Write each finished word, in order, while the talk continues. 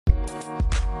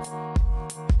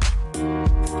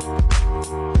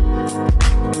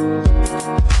Okay,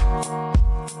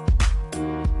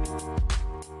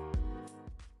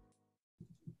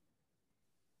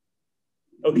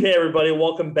 everybody,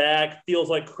 welcome back. Feels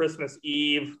like Christmas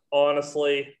Eve,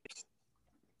 honestly.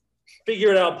 Figure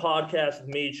It Out podcast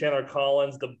with me, Chandler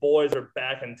Collins. The boys are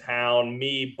back in town.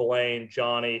 Me, Blaine,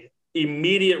 Johnny.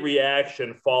 Immediate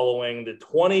reaction following the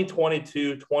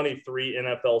 2022-23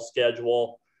 NFL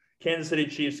schedule. Kansas City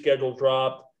Chiefs schedule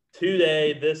dropped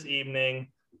today, this evening.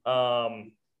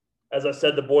 As I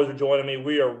said, the boys are joining me.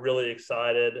 We are really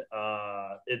excited.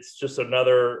 It's just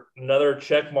another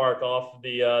check mark off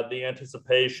the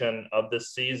anticipation of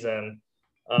this season.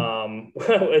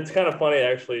 It's kind of funny,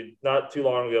 actually. Not too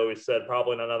long ago, we said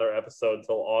probably in another episode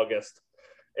until August,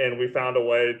 and we found a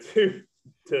way to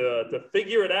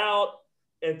figure it out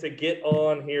and to get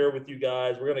on here with you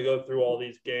guys. We're going to go through all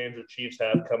these games the Chiefs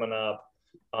have coming up.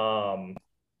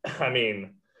 I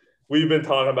mean, we've been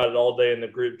talking about it all day in the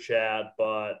group chat,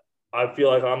 but I feel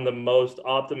like I'm the most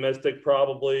optimistic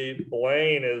probably.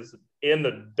 Blaine is in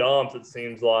the dumps, it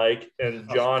seems like, and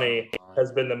Johnny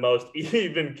has been the most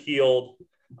even-keeled,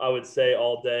 I would say,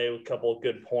 all day with a couple of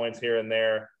good points here and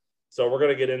there. So we're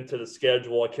going to get into the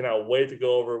schedule. I cannot wait to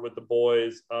go over it with the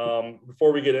boys.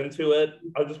 Before we get into it,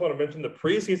 I just want to mention the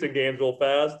preseason games real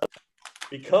fast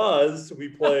because we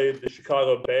played the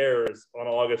Chicago Bears on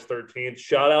August 13th.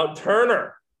 Shout out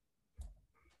Turner.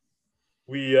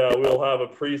 We'll have a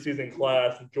preseason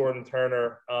class with Jordan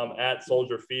Turner at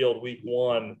Soldier Field week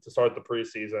 1 to start the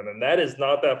preseason. And that is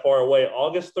not that far away.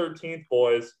 August 13th,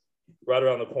 boys, right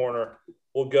around the corner.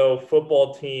 We'll go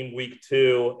football team week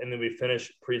 2, and then we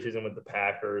finish preseason with the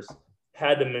Packers.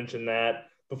 Had to mention that.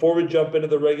 Before we jump into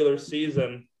the regular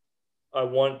season, I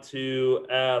want to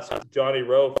ask Johnny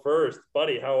Rowe first.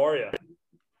 Buddy, how are you?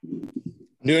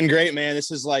 Doing great, man.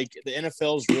 This is like the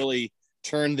NFL's really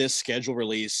turned this schedule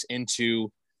release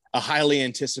into a highly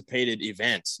anticipated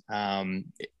event.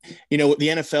 You know, the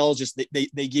NFL just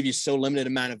they give you so limited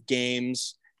amount of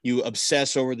games. You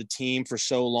obsess over the team for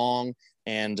so long,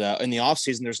 and in the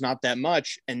offseason there's not that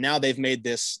much. And now they've made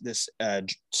this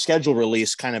schedule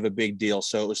release kind of a big deal.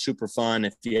 So it was super fun.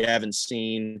 If you haven't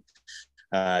seen,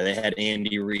 they had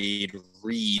Andy Reid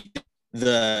read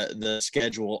the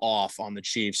schedule off on the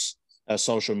Chiefs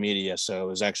social media. So it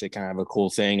was actually kind of a cool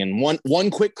thing. And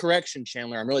one quick correction,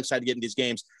 Chandler, I'm really excited to get in these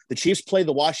games. The Chiefs play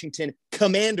the Washington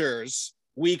Commanders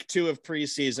week 2 of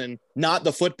preseason, not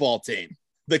the football team.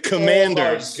 The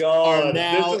Commanders are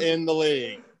now in the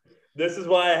league. This is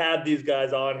why I had these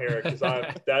guys on here, because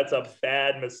that's a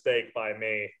bad mistake by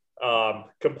me.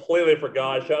 Completely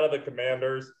forgot. Shout out the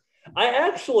Commanders. I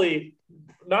actually,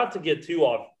 not to get too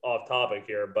off topic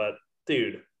here, but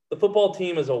dude, the football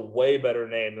team is a way better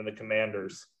name than the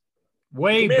Commanders.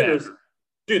 Way better.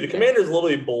 Dude, the Commanders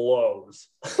literally blows.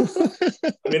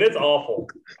 I mean, it's awful.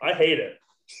 I hate it.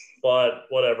 But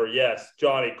whatever. Yes,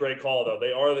 Johnny, great call, though.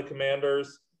 They are the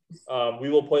Commanders. We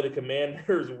will play the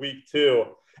Commanders week 2.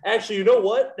 Actually, you know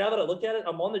what? Now that I look at it,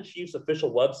 I'm on the Chiefs'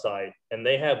 official website, and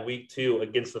they have week 2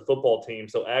 against the football team.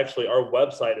 So actually, our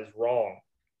website is wrong.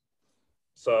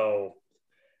 So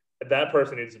that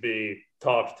person needs to be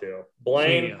talked to.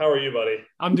 Blaine, how are you, buddy?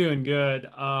 I'm doing good.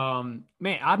 Man,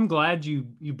 I'm glad you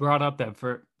brought up that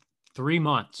for 3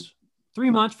 months. 3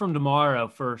 months from tomorrow,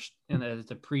 first in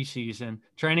the preseason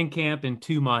training camp in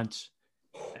 2 months.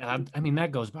 I mean,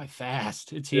 that goes by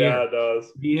fast. It's here. Yeah, it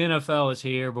does. The NFL is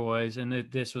here, boys, and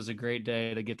this was a great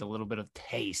day to get a little bit of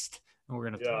taste, and we're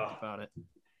gonna talk about it.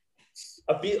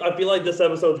 I feel like this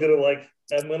episode is gonna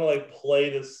I'm gonna play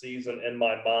this season in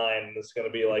my mind. It's gonna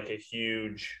be like a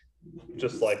huge,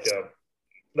 just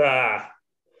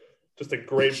a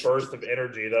great burst of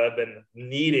energy that I've been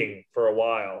needing for a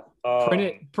while.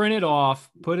 Print it off,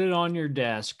 put it on your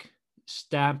desk,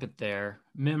 stamp it there,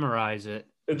 memorize it,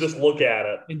 and just look at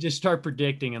it, and just start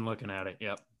predicting and looking at it.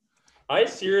 Yep. I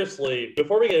seriously,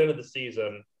 before we get into the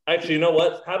season, actually, you know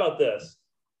what? How about this?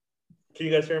 Can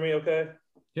you guys hear me? Okay.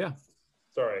 Yeah.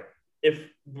 Sorry. If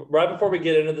right before we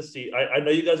get into the season, I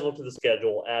know you guys looked at the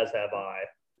schedule, as have I.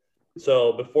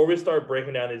 So before we start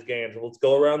breaking down these games, let's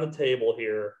go around the table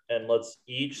here and let's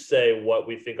each say what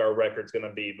we think our record's going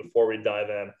to be before we dive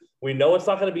in. We know it's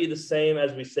not going to be the same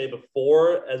as we say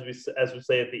before, as we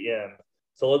say at the end.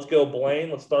 So let's go,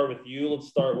 Blaine. Let's start with you. Let's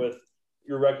start with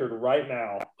your record right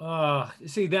now.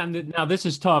 See, now this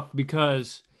is tough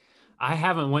because I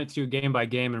haven't went through game by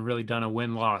game and really done a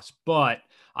win-loss, but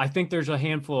I think there's a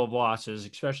handful of losses,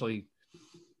 especially –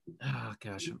 oh,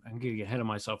 gosh, I'm going to get ahead of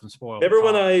myself and spoil. Remember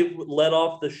when I led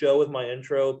off the show with my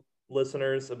intro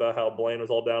listeners about how Blaine was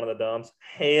all down in the dumps?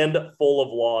 Handful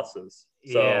of losses.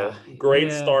 So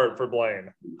great start for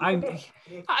Blaine.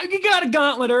 You got a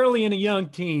gauntlet early in a young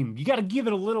team. You got to give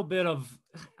it a little bit of.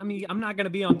 I mean, I'm not going to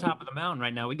be on top of the mountain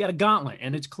right now. We got a gauntlet,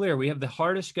 and it's clear we have the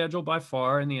hardest schedule by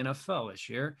far in the NFL this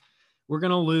year. We're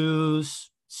going to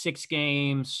lose 6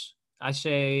 games. I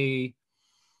say,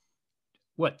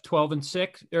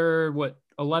 12-6 or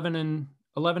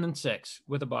 11-6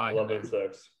 with a bye.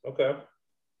 11-6. Okay,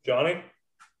 Johnny.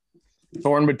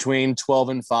 Torn between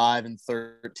 12-5 and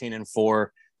 13-4.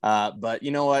 But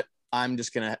you know what? I'm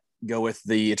just gonna go with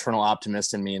the eternal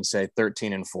optimist in me and say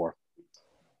 13-4.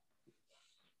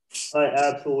 I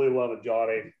absolutely love it,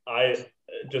 Johnny.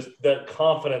 That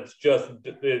confidence just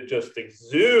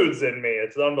exudes in me.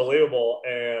 It's unbelievable,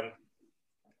 and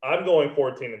I'm going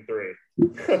 14-3.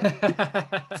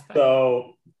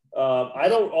 So I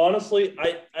don't honestly.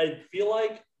 I feel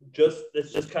like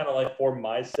it's just kind of like for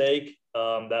my sake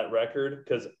that record,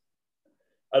 because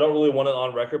I don't really want it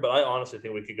on record, but I honestly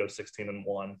think we could go 16-1,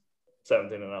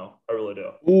 17-0. I really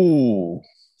do. Ooh.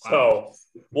 So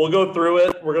we'll go through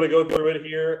it. We're going to go through it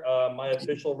here. My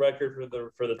official record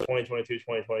for the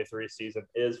 2022-2023 season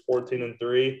is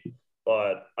 14-3,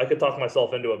 but I could talk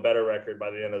myself into a better record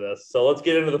by the end of this. So let's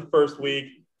get into the first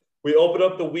week. We open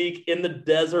up the week in the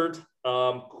desert.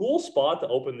 Cool spot to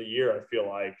open the year, I feel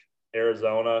like.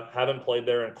 Arizona. Haven't played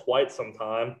there in quite some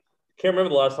time. Can't remember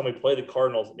the last time we played the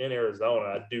Cardinals in Arizona.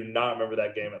 I do not remember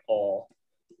that game at all.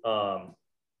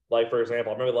 Like, for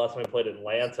example, I remember the last time we played in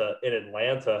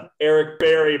Atlanta. Eric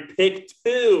Berry, pick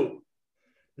 2.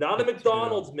 Not a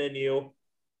McDonald's menu.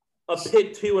 A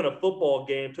pick 2 in a football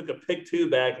game. Took a pick 2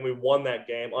 back, and we won that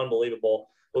game. Unbelievable.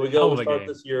 But we start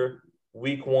this year,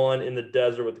 week 1 in the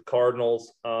desert with the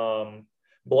Cardinals. Blaine,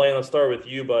 let's start with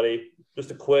you, buddy.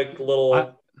 Just a quick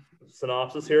little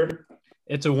synopsis here.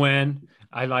 It's a win.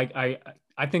 I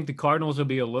think the Cardinals will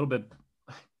be a little bit.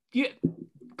 Yeah,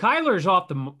 Kyler's off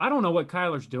the. I don't know what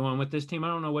Kyler's doing with this team. I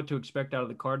don't know what to expect out of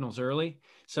the Cardinals early.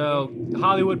 So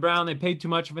Hollywood Brown, they paid too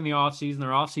much of in the offseason. Their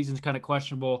offseason's kind of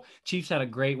questionable. Chiefs had a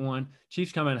great one.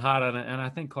 Chiefs come in hot on it, and I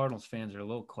think Cardinals fans are a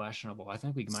little questionable. I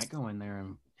think we might go in there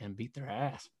and beat their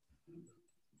ass.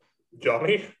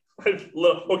 Johnny? Okay,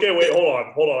 wait, hold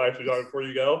on. Actually, Johnny, before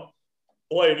you go.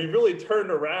 Blaine, you really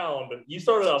turned around. You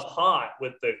started off hot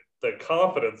with the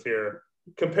confidence here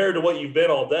compared to what you've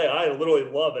been all day. I literally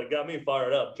love it. It got me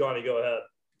fired up. Johnny, go ahead.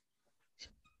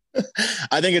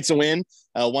 I think it's a win.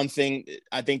 One thing,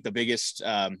 I think the biggest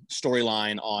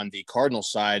storyline on the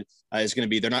Cardinals side is going to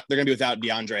be they're going to be without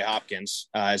DeAndre Hopkins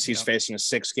as he's facing a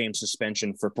 6-game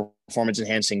suspension for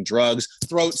performance-enhancing drugs,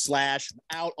 throat slash,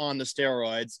 out on the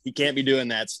steroids. He can't be doing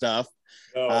that stuff.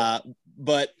 No.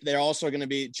 But they're also going to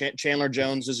be Chandler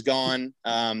Jones is gone.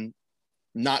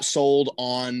 Not sold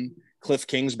on Cliff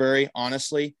Kingsbury,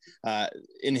 honestly.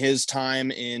 In his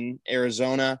time in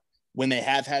Arizona, when they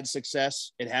have had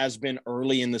success, it has been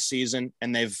early in the season,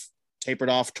 and they've tapered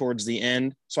off towards the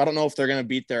end. So I don't know if they're going to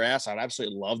beat their ass. I'd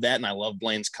absolutely love that, and I love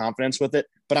Blaine's confidence with it.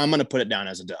 But I'm going to put it down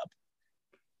as a dub.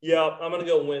 Yeah, I'm going to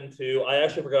go win too. I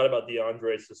actually forgot about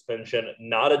DeAndre's suspension.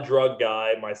 Not a drug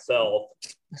guy myself.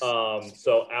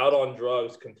 So out on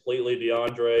drugs completely,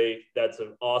 DeAndre. That's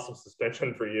an awesome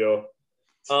suspension for you.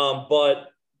 But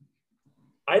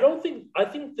I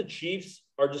think the Chiefs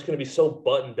are just going to be so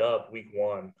buttoned up week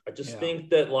 1. I just think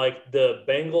that like the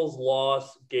Bengals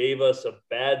loss gave us a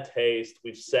bad taste.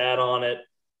 We've sat on it.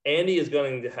 Andy is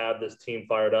going to have this team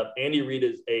fired up. Andy Reid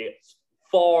is a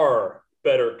far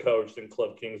better coach than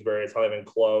Cliff Kingsbury. It's not even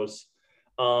close.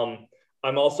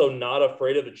 I'm also not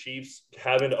afraid of the Chiefs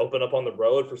having to open up on the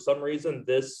road. For some reason,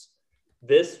 this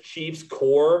Chiefs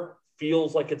core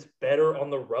feels like it's better on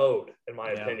the road, in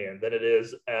my opinion, than it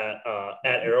is at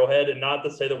Arrowhead. And not to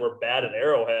say that we're bad at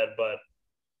Arrowhead, but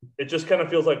it just kind of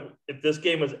feels like if this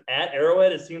game was at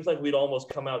Arrowhead, it seems like we'd almost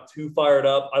come out too fired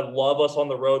up. I love us on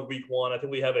the road week 1. I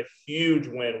think we have a huge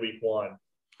win week 1.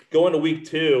 Going to week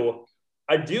 2,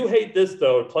 I do hate this,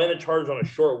 though, playing the Chargers on a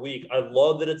short week. I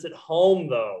love that it's at home,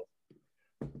 though.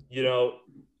 You know,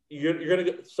 you're going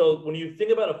to – so when you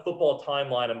think about a football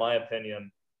timeline, in my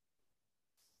opinion,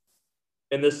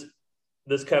 and this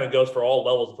kind of goes for all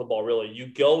levels of football, really,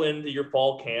 you go into your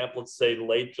fall camp, let's say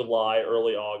late July,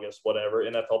 early August, whatever,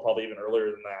 NFL probably even earlier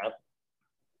than that.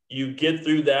 You get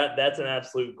through that. That's an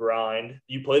absolute grind.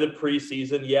 You play the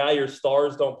preseason. Yeah, your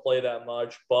stars don't play that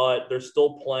much, but they're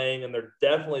still playing, and they're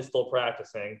definitely still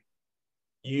practicing.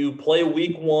 You play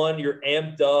week 1. You're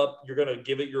amped up. You're going to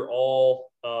give it your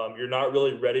all. You're not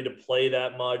really ready to play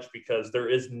that much because there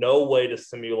is no way to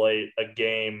simulate a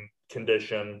game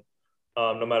condition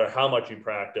no matter how much you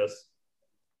practice.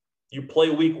 You play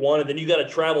week 1, and then you got to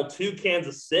travel to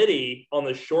Kansas City on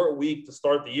the short week to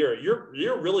start the year.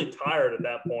 You're really tired at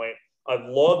that point. I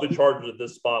love the Chargers at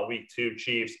this spot, week 2,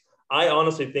 Chiefs. I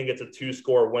honestly think it's a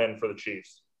 2-score win for the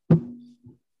Chiefs.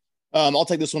 I'll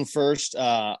take this one first.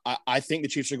 I think the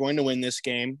Chiefs are going to win this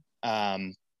game.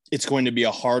 It's going to be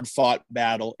a hard-fought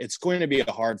battle. It's going to be a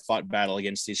hard-fought battle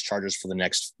against these Chargers for the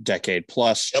next decade.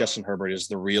 Plus, Yep. Justin Herbert is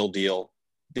the real deal.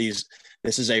 This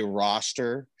is a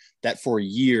roster that for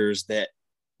years that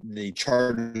the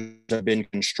Chargers have been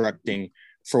constructing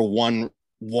for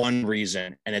one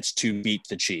reason, and it's to beat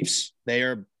the Chiefs. They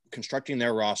are constructing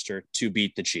their roster to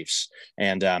beat the Chiefs.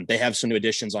 And they have some new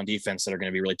additions on defense that are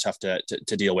going to be really tough to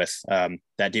deal with.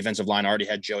 That defensive line already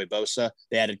had Joey Bosa.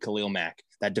 They added Khalil Mack.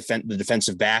 The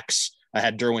defensive backs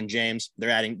had Derwin James. They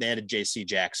added J.C.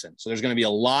 Jackson. So there's going to be a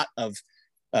lot of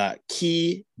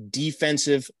key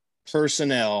defensive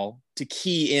personnel to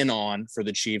key in on for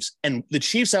the Chiefs. And the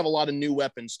Chiefs have a lot of new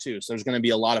weapons too. So there's going to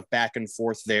be a lot of back and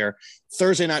forth there.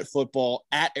 Thursday night football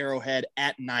at Arrowhead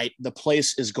at night. The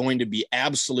place is going to be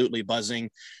absolutely buzzing.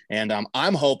 And I'm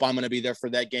going to be there for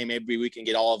that game. Maybe we can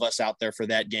get all of us out there for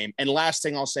that game. And last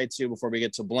thing I'll say too, before we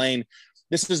get to Blaine,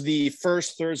 this is the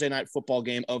first Thursday night football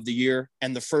game of the year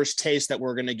and the first taste that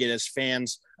we're going to get as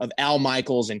fans of Al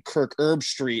Michaels and Kirk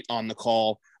Herbstreit on the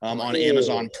call on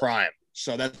Amazon Prime.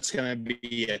 So that's going to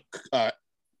be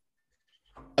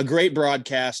a great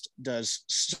broadcast, does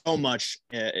so much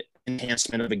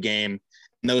enhancement of a game.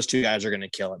 And those two guys are going to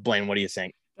kill it. Blaine, what do you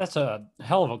think? That's a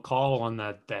hell of a call on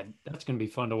that. That's going to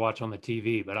be fun to watch on the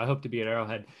TV, but I hope to be at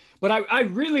Arrowhead. But I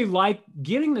really like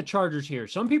getting the Chargers here.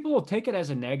 Some people will take it as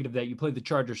a negative that you played the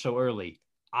Chargers so early.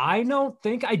 I don't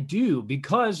think I do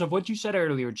because of what you said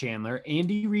earlier, Chandler.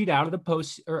 Andy Reid out of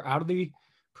the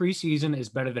preseason is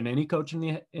better than any coach in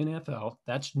the NFL.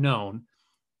 That's known.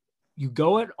 You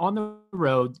go it on the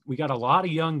road. We got a lot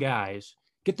of young guys.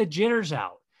 Get the jitters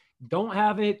out. Don't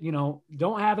have it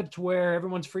to where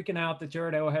everyone's freaking out that you're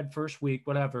at Arrowhead first week,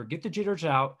 whatever. Get the jitters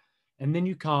out, and then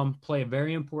you come play a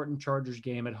very important Chargers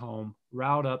game at home,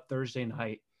 route up Thursday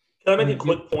night. Can I make a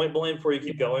quick point, Blaine, before you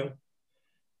keep going?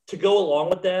 To go along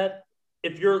with that,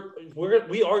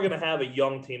 we are going to have a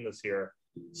young team this year.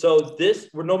 So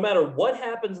no matter what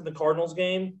happens in the Cardinals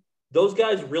game, those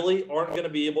guys really aren't going to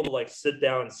be able to sit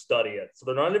down and study it. So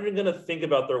they're not even going to think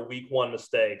about their week 1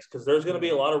 mistakes because there's going to be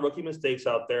a lot of rookie mistakes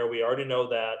out there. We already know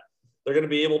that. They're going to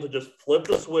be able to just flip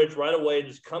the switch right away,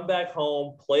 just come back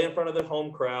home, play in front of the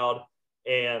home crowd,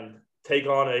 and take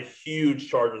on a huge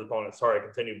Chargers opponent. Sorry,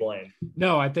 continue, Blaine.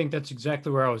 No, I think that's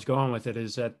exactly where I was going with it,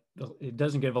 is that it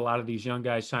doesn't give a lot of these young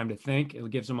guys time to think. It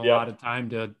gives them a lot of time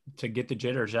to get the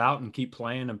jitters out and keep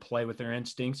playing and play with their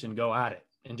instincts and go at it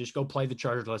and just go play the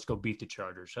Chargers. Let's go beat the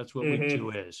Chargers. That's what week 2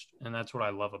 is. And that's what I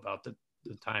love about the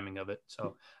timing of it.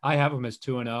 So I have them as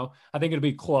 2-0. I think it'll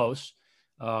be close.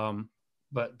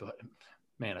 But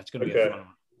man, it's going to be a fun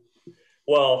one.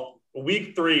 Well,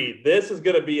 week 3, this is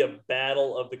going to be a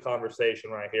battle of the conversation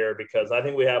right here because I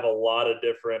think we have a lot of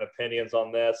different opinions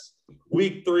on this.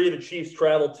 Week 3, the Chiefs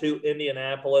travel to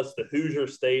Indianapolis, the Hoosier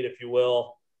state, if you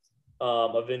will,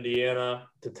 of Indiana,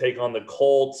 to take on the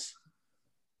Colts.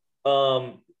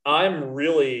 I'm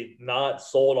really not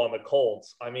sold on the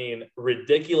Colts. I mean,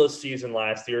 ridiculous season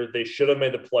last year. They should have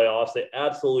made the playoffs. They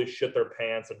absolutely shit their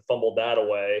pants and fumbled that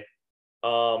away.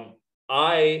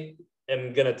 I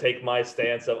am going to take my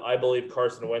stance of I believe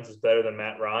Carson Wentz is better than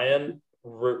Matt Ryan.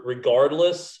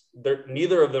 Regardless,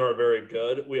 neither of them are very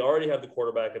good. We already have the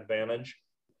quarterback advantage.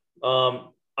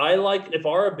 I like if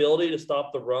our ability to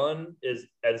stop the run is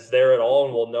there at all,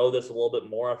 and we'll know this a little bit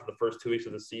more after the first 2 weeks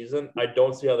of the season. I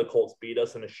don't see how the Colts beat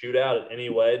us in a shootout in any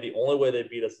way. The only way they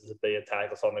beat us is if they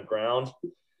attack us on the ground.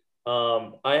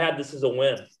 I had this as a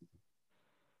win.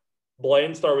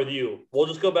 Blaine, start with you. We'll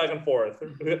just go back and forth.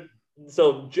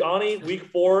 So, Johnny, week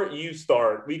 4, you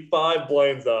start. Week 5,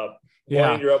 Blaine's up.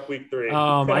 Blaine, you're up week 3.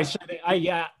 I said,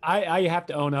 I have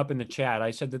to own up in the chat.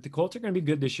 I said that the Colts are going to be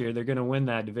good this year. They're going to win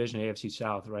that division, AFC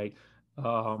South, right?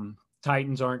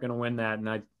 Titans aren't going to win that,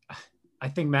 and I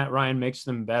think Matt Ryan makes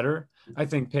them better. I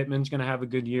think Pittman's going to have a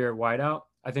good year at wideout.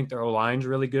 I think their O-line's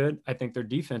really good. I think their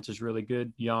defense is really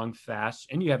good, young, fast,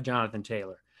 and you have Jonathan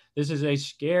Taylor. This is a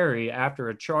scary, after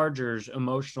a Chargers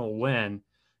emotional win,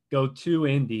 go to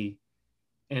Indy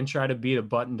and try to beat a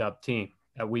buttoned-up team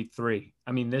at week 3.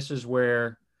 I mean, this is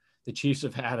where the Chiefs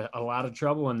have had a lot of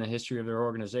trouble in the history of their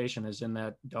organization, is in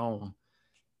that dome.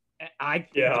 That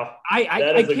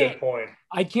is a good point.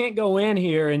 I can't go in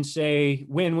here and say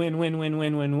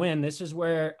win. This is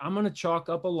where I'm going to chalk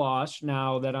up a loss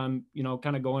now that I'm,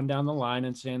 kind of going down the line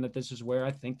and saying that this is where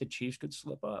I think the Chiefs could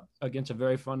slip up against a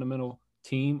very fundamental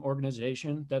team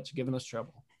organization that's given us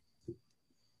trouble.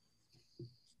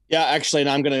 Yeah, actually, and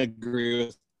I'm going to agree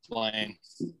with Blaine.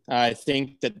 I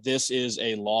think that this is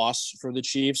a loss for the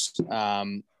Chiefs.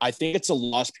 I think it's a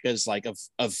loss because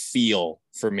of feel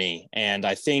for me. And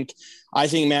I think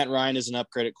Matt Ryan is an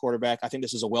upgraded quarterback. I think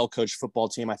this is a well-coached football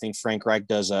team. I think Frank Reich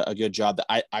does a good job.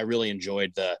 I really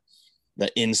enjoyed the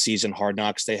in-season Hard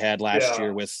Knocks they had last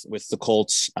year with the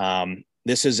Colts.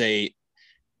 This is a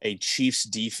Chiefs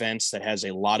defense that has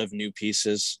a lot of new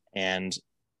pieces, and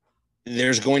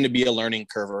there's going to be a learning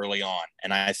curve early on.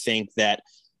 And I think that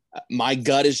my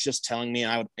gut is just telling me,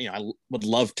 I would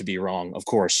love to be wrong, of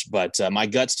course, but my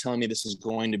gut's telling me this is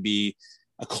going to be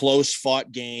a close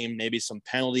fought game, maybe some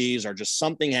penalties or just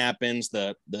something happens.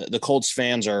 The Colts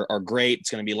fans are great.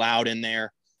 It's going to be loud in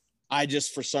there. I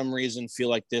just, for some reason, feel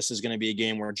like this is going to be a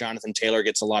game where Jonathan Taylor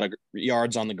gets a lot of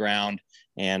yards on the ground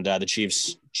and the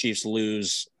Chiefs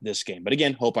lose this game. But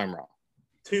again, hope I'm wrong.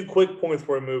 2 quick points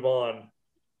before we move on.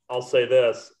 I'll say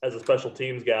this as a special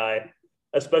teams guy.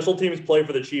 A special teams play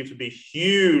for the Chiefs would be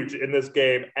huge in this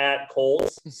game at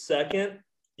Colts. Second,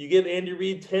 you give Andy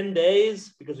Reid 10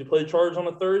 days because we play the Chargers on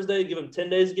a Thursday. Give him 10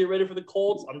 days to get ready for the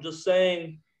Colts. I'm just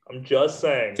saying.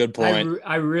 Good point.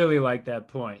 I really like that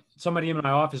point. Somebody in my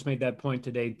office made that point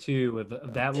today too. With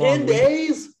that 10 long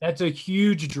days? Week. That's a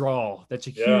huge draw.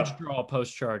 Huge draw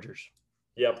post Chargers.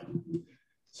 Yep.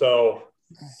 So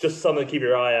just something to keep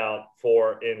your eye out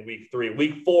for in week 3.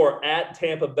 Week 4 at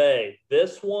Tampa Bay.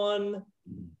 This one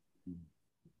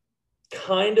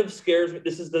kind of scares me.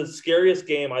 This is the scariest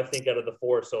game, I think, out of the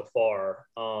 4 so far,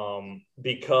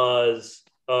 because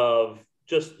of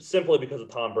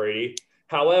Tom Brady.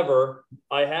 However,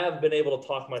 I have been able to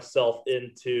talk myself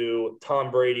into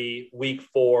Tom Brady week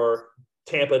 4.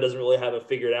 Tampa doesn't really have it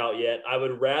figured out yet. I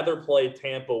would rather play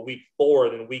Tampa week 4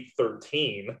 than week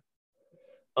 13.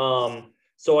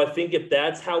 So I think if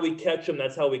that's how we catch him,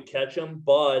 that's how we catch him.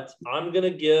 But I'm going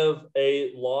to give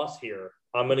a loss here.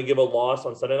 I'm going to give a loss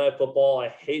on Sunday Night Football. I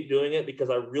hate doing it because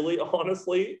I really,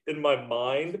 honestly, in my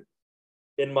mind,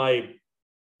 in my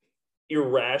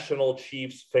irrational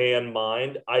Chiefs fan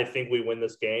mind, I think we win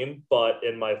this game. But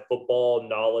in my football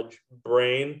knowledge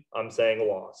brain, I'm saying a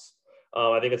loss.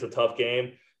 I think it's a tough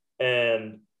game.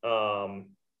 And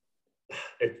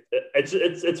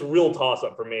it's a real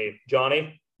toss-up for me.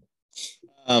 Johnny?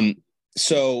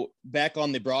 So back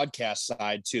on the broadcast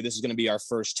side too, this is going to be our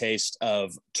first taste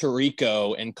of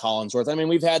Tirico and Collinsworth. I mean,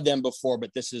 we've had them before,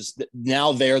 but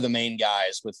now they're the main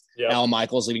guys with Al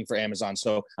Michaels leaving for Amazon.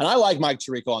 So, and I like Mike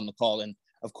Tirico on the call, and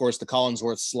of course the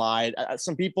Collinsworth slide.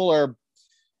 Some people are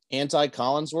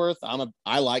anti-Collinsworth.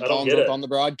 I like Collinsworth on the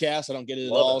broadcast. I don't get it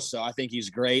at all. So I think he's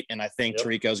great, and I think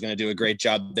Tirico is going to do a great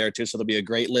job there too. So it'll be a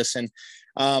great listen.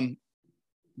 But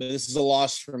this is a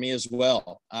loss for me as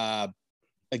well.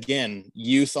 Again,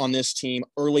 youth on this team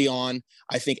early on.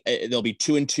 I think they'll be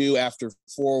 2-2 after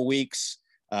 4 weeks.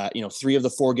 3 of the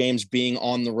 4 games being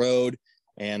on the road,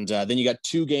 and then you got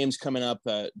 2 games coming up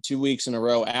 2 weeks in a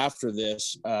row after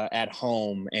this at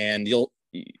home. And you'll,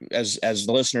 as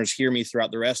the listeners hear me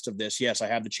throughout the rest of this, yes, I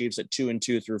have the Chiefs at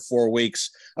 2-2 through 4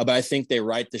 weeks, but I think they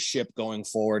right the ship going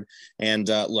forward. And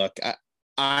look,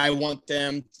 I want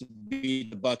them to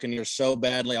beat the Buccaneers so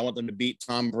badly. I want them to beat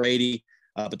Tom Brady.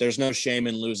 But there's no shame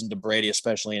in losing to Brady,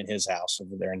 especially in his house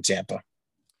over there in Tampa.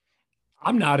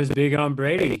 I'm not as big on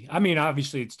Brady. I mean,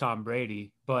 obviously it's Tom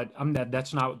Brady, but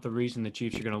that's not the reason the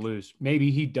Chiefs are going to lose. Maybe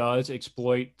he does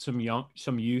exploit some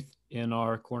youth in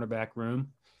our cornerback room.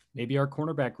 Maybe our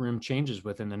cornerback room changes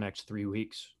within the next 3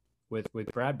 weeks with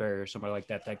Bradbury or somebody like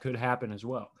that. That could happen as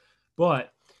well.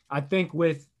 But I think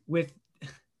with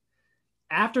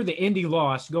after the Indy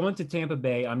loss, going to Tampa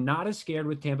Bay, I'm not as scared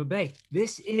with Tampa Bay.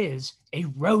 This is a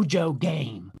Rojo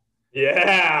game.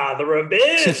 Yeah, the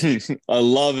revenge. I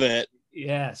love it.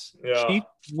 Yes. Yeah.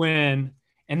 Chiefs win,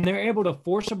 and they're able to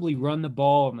forcibly run the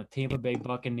ball on the Tampa Bay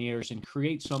Buccaneers and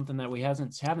create something that we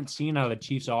haven't seen out of the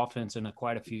Chiefs offense in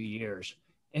quite a few years,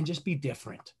 and just be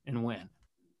different and win.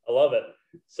 I love it.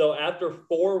 So after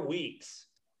 4 weeks,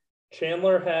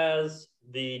 Chandler has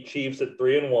the Chiefs at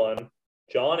 3-1.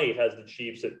 Johnny has the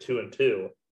Chiefs at 2-2,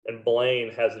 and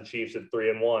Blaine has the Chiefs at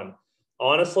 3-1.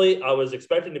 Honestly, I was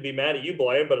expecting to be mad at you,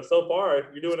 Blaine, but so far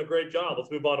you're doing a great job. Let's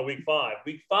move on to week 5.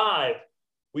 Week 5,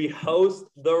 we host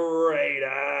the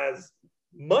Raiders.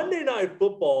 Monday Night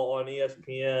Football on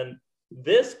ESPN.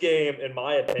 This game, in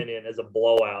my opinion, is a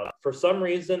blowout. For some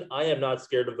reason, I am not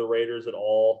scared of the Raiders at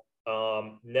all.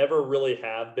 Never really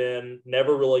have been.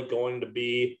 Never really going to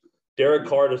be. Derek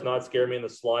Carr does not scare me in the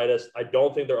slightest. I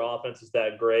don't think their offense is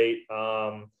that great.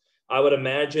 I would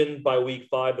imagine by week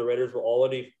 5, the Raiders will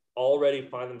already already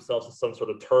find themselves in some sort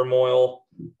of turmoil.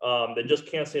 They just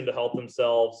can't seem to help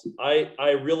themselves.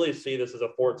 I really see this as a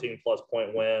 14-plus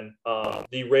point win.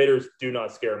 The Raiders do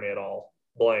not scare me at all.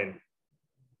 Blaine.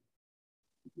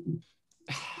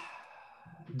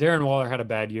 Darren Waller had a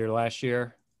bad year last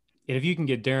year. And if you can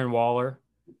get Darren Waller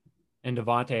and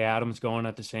Devontae Adams going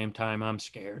at the same time, I'm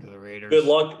scared of the Raiders.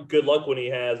 Good luck when he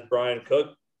has Brian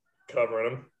Cook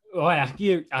covering him. Oh,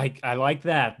 yeah, I like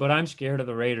that, but I'm scared of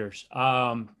the Raiders.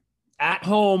 At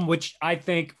home, which I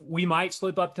think we might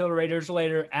slip up to the Raiders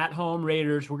later. At home,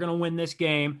 Raiders, we're going to win this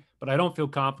game, but I don't feel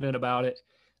confident about it.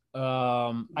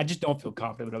 I just don't feel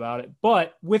confident about it.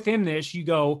 But within this, you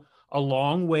go a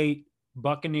long wait,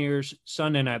 Buccaneers,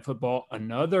 Sunday Night Football,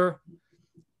 another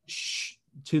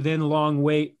to then long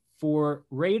wait for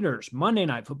Raiders, Monday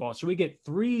Night Football. So we get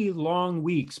 3 long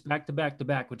weeks back to back to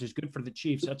back, which is good for the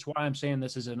Chiefs. That's why I'm saying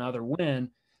this is another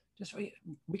win. Just we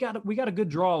got a good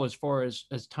draw as far as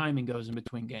timing goes in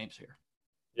between games here.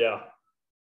 Yeah.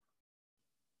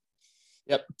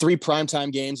 Yep, 3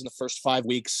 primetime games in the first 5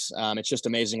 weeks. It's just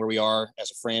amazing where we are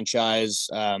as a franchise.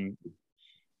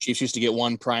 Chiefs used to get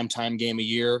 1 primetime game a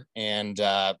year, and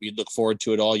we'd look forward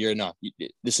to it all year. No,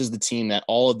 this is the team that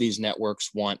all of these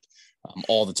networks want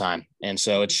all the time. And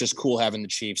so it's just cool having the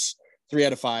Chiefs 3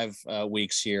 out of 5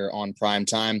 weeks here on prime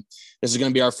time. This is going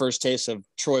to be our first taste of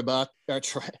Joe Buck and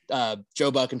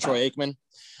Troy Aikman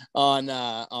on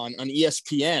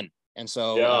ESPN. And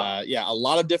so, a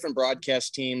lot of different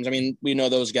broadcast teams. I mean, we know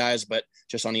those guys, but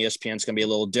just on ESPN, it's going to be a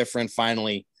little different.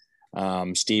 Finally,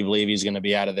 Steve Levy's going to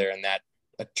be out of there in that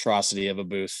atrocity of a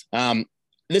booth.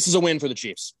 This is a win for the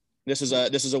Chiefs. This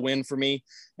is a win for me.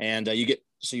 And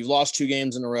you've lost 2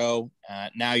 games in a row.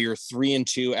 Now you're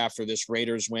 3-2 after this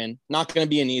Raiders win. Not going to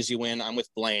be an easy win. I'm with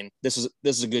Blaine. This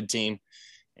is a good team.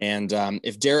 And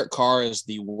if Derek Carr is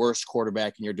the worst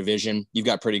quarterback in your division, you've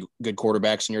got pretty good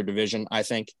quarterbacks in your division, I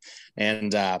think.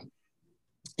 And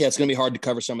it's going to be hard to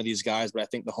cover some of these guys, but I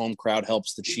think the home crowd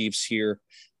helps the Chiefs here.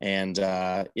 And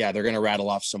they're going to rattle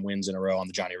off some wins in a row on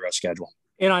the Johnny Rowe schedule.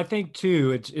 And I think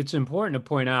too, it's important to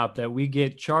point out that we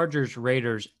get Chargers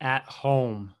Raiders at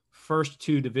home, first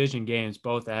 2 division games,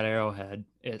 both at Arrowhead.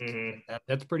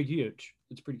 That's pretty huge.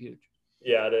 It's pretty huge.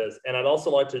 Yeah, it is. And I'd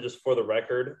also like to, just for the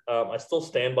record, I still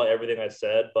stand by everything I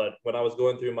said, but when I was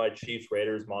going through my Chiefs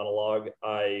Raiders monologue,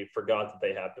 I forgot that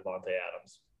they have Devontae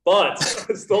Adams. But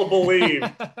I still believe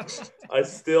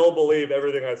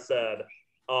everything I said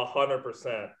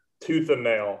 100%. Tooth and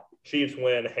nail. Chiefs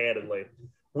win handedly.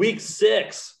 Week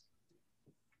 6,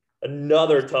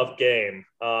 another tough game.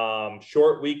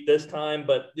 Short week this time,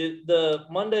 but the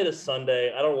Monday to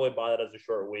Sunday, I don't really buy that as a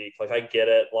short week. Like, I get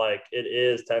it. Like, it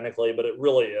is technically, but it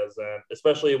really isn't,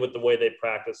 especially with the way they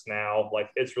practice now. Like,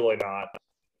 it's really not.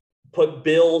 Put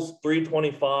Bills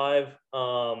 325.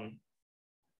 I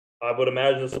would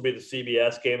imagine this will be the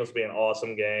CBS game. This will be an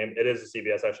awesome game. It is a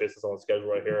CBS, actually. It's on the schedule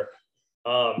right here.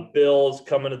 Bills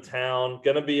coming to town.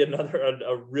 Going to be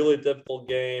a really difficult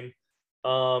game.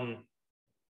 I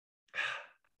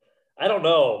don't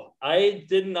know. I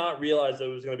did not realize it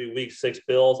was going to be week 6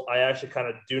 Bills. I actually kind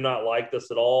of do not like this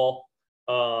at all.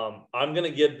 I'm going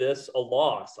to give this a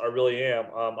loss. I really am.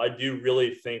 I do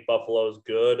really think Buffalo is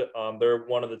good. They're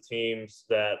one of the teams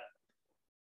that,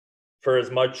 for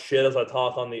as much shit as I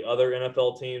talk on the other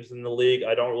NFL teams in the league,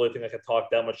 I don't really think I can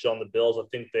talk that much shit on the Bills. I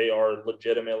think they are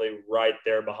legitimately right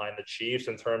there behind the Chiefs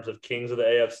in terms of kings of the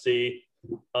AFC.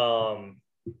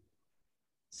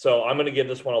 So I'm going to give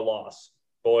this one a loss.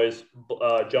 Boys,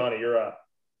 Johnny, you're up.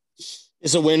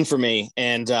 It's a win for me.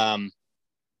 And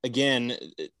again,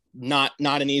 not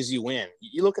an easy win.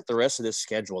 You look at the rest of this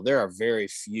schedule, there are very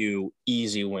few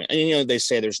easy wins. And, they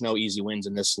say there's no easy wins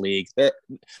in this league.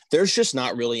 There's just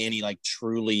not really any like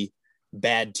truly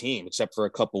bad team except for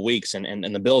a couple weeks. And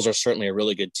the Bills are certainly a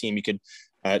really good team. You could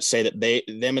say that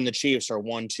them and the Chiefs are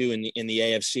 1-2 in the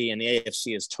AFC, and the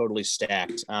AFC is totally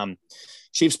stacked.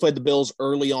 Chiefs played the Bills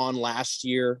early on last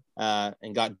year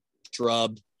and got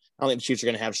drubbed. I don't think the Chiefs are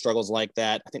going to have struggles like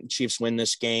that. I think the Chiefs win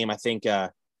this game. I think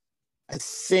there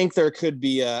could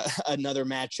be another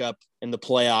matchup in the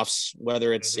playoffs,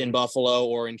 whether it's in Buffalo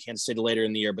or in Kansas City later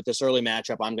in the year. But this early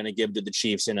matchup, I'm going to give to the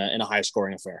Chiefs in a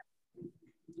high-scoring affair.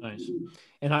 Nice.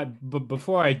 And but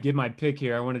before I give my pick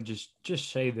here, I want to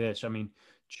just say this. I mean,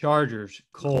 Chargers,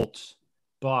 Colts,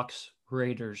 Bucks,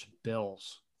 Raiders,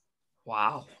 Bills.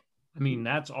 Wow. I mean,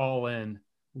 that's all in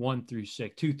 1 through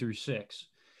 6, 2 through 6.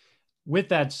 With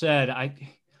that said,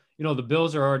 the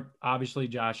Bills are obviously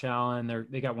Josh Allen.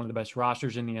 They got one of the best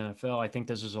rosters in the NFL. I think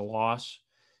this is a loss.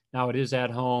 Now, it is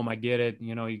at home. I get it.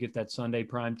 You get that Sunday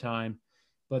prime time.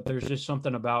 But there's just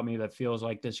something about me that feels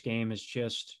like this game is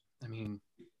just,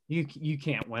 You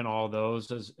can't win all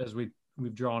those as we've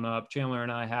drawn up. Chandler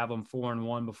and I have them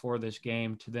 4-1 before this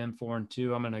game, to them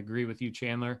 4-2. I'm going to agree with you,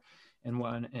 Chandler,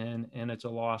 and it's a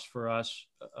loss for us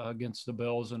against the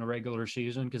Bills in a regular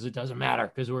season, because it doesn't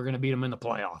matter, because we're going to beat them in the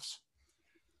playoffs.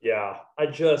 Yeah,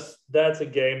 that's a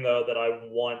game though that I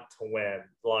want to win.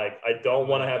 Like, I don't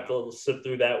want to have to sit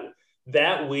through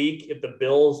that week. If the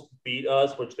Bills beat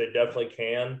us, which they definitely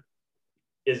can,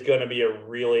 is going to be a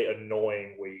really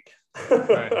annoying week.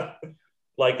 Right.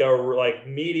 like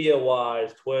media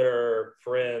wise, Twitter,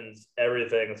 friends,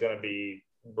 everything is going to be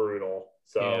brutal.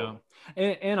 So yeah,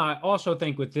 and I also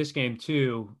think with this game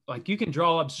too, like, you can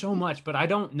draw up so much, but I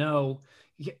don't know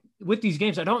with these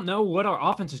games, I don't know what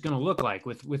our offense is going to look like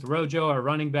with Rojo, our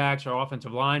running backs, our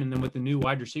offensive line, and then with the new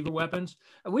wide receiver weapons.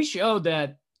 We showed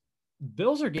that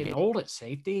Bills are getting old at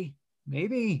safety,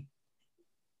 maybe.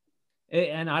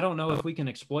 And I don't know if we can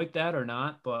exploit that or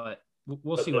not, but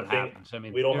we'll see what happens. I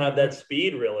mean, we don't have that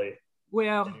speed, really.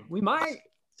 Well, we might.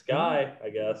 Sky, I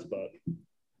guess, but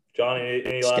Johnny,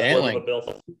 any last words on the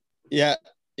Bills? Yeah.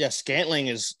 Scantling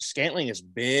is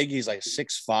big. He's like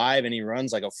 6'5", and he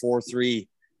runs like a 4.3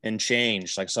 and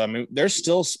change. Like, so I mean, there's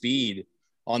still speed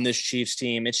on this Chiefs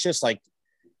team. It's just like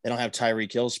they don't have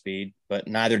Tyreek Hill speed, but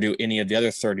neither do any of the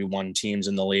other 31 teams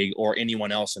in the league or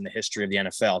anyone else in the history of the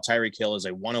NFL. Tyreek Hill is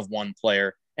a one-of-one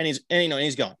player, and he's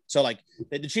gone. So like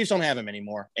the Chiefs don't have him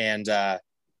anymore, and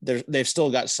they've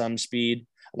still got some speed.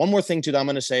 One more thing too that I'm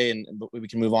going to say, and we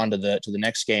can move on to the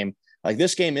next game. Like,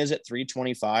 this game is at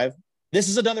 3:25. This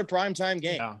is another primetime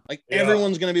game.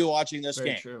 Everyone's going to be watching this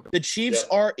game. True. The Chiefs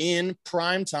are in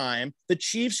prime time. The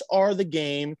Chiefs are the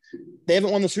game. They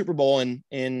haven't won the Super Bowl in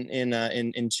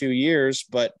 2 years,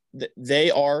 but they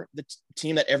are the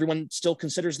team that everyone still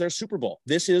considers their Super Bowl.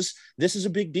 This is a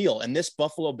big deal, and this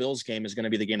Buffalo Bills game is going to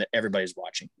be the game that everybody's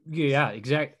watching. Yeah,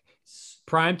 exactly.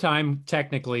 Prime time,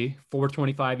 technically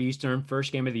 4:25 Eastern,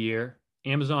 first game of the year.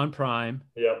 Amazon Prime.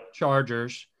 Yep.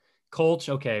 Chargers. Colts,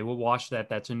 okay, we'll watch that.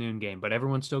 That's a noon game, but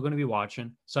everyone's still going to be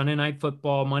watching. Sunday Night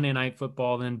Football, Monday Night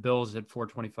Football, then Bills at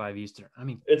 4:25 Eastern. I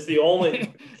mean, it's the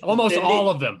only almost all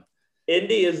of them.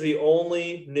 Indy is the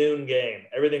only noon game.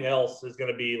 Everything else is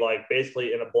going to be like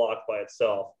basically in a block by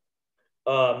itself.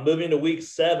 Moving to week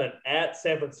 7 at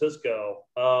San Francisco.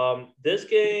 This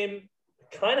game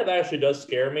kind of actually does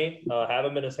scare me.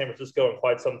 Haven't been to San Francisco in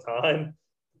quite some time.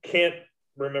 Can't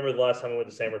remember the last time I went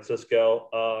to San Francisco.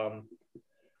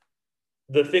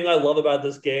 The thing I love about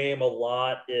this game a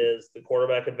lot is the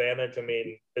quarterback advantage. I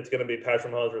mean, it's going to be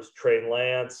Patrick Mahomes versus Trey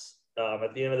Lance.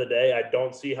 At the end of the day, I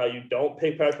don't see how you don't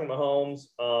pick Patrick Mahomes.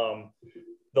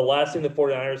 The last thing the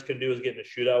 49ers can do is get in a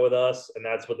shootout with us, and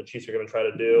that's what the Chiefs are going to try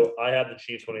to do. I have the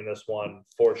Chiefs winning this one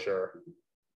for sure.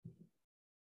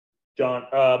 John,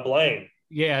 Blaine.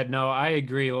 Yeah, no, I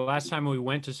agree. The last time we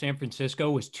went to San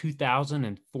Francisco was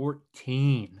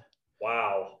 2014.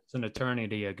 Wow. It's an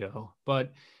eternity ago.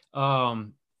 But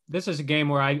this is a game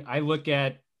where I look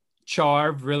at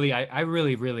Charv. Really, I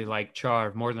really, really like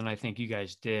Charv more than I think you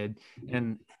guys did.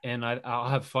 And I'll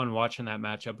have fun watching that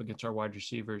matchup against our wide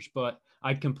receivers. But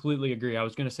I completely agree. I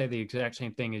was going to say the exact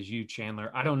same thing as you, Chandler.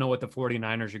 I don't know what the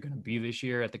 49ers are going to be this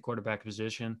year at the quarterback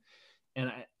position. And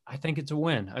I think it's a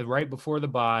win. Right before the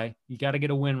bye. You got to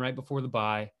get a win right before the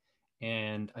bye.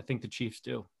 And I think the Chiefs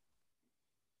do.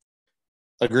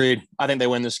 Agreed. I think they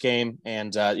win this game,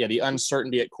 and the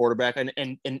uncertainty at quarterback, and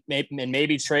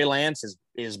maybe Trey Lance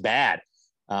is bad.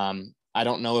 I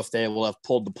don't know if they will have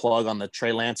pulled the plug on the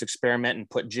Trey Lance experiment and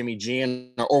put Jimmy G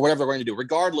in, or whatever they're going to do.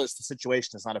 Regardless, the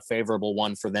situation is not a favorable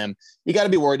one for them. You got to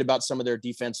be worried about some of their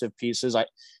defensive pieces.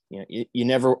 You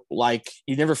never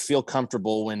feel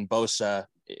comfortable when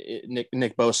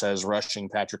Nick Bosa is rushing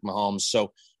Patrick Mahomes.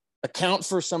 So account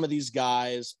for some of these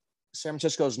guys. San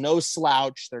Francisco's no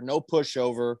slouch. They're no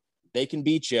pushover. They can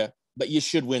beat you, but you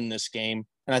should win this game.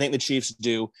 And I think the Chiefs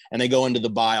do. And they go into the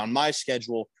bye on my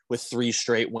schedule with 3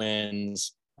 straight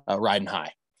wins, riding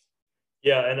high.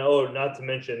 Yeah, and not to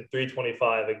mention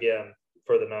 3:25 again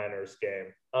for the Niners game.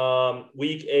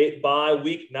 Week 8 bye,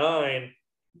 week 9,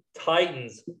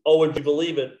 Titans. Oh, would you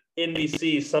believe it?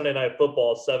 NBC Sunday Night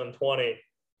Football 7:20.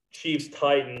 Chiefs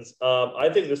Titans. I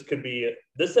think this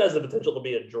has the potential to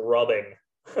be a drubbing.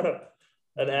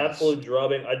 An absolute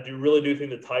drubbing. I really do think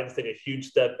the Titans take a huge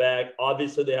step back.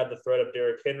 Obviously, they have the threat of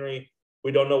Derrick Henry.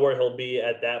 We don't know where he'll be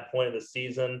at that point of the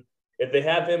season. If they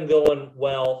have him going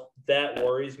well, that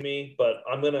worries me, but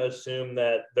I'm going to assume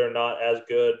that they're not as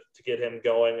good to get him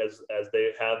going as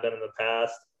they have been in the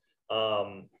past.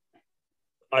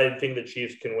 I think the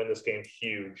Chiefs can win this game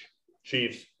huge.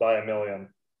 Chiefs by 1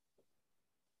 million.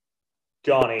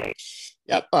 Johnny.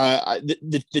 Yep.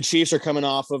 The Chiefs are coming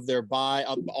off of their bye.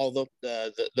 Although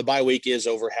the bye week is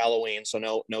over Halloween, so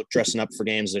no dressing up for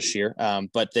games this year.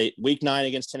 But week 9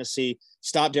 against Tennessee,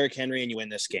 stop Derrick Henry and you win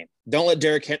this game. Don't let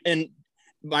Derrick and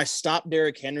by stop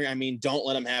Derrick Henry, I mean don't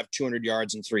let him have 200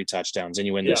 yards and 3 touchdowns and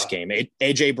you win this game.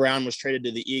 AJ Brown was traded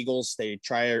to the Eagles. They're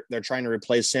trying to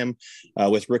replace him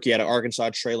with rookie out of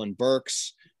Arkansas, Treylon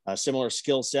Burks. Similar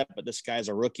skill set, but this guy's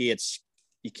a rookie.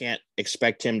 You can't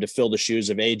expect him to fill the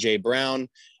shoes of A.J. Brown.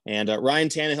 And Ryan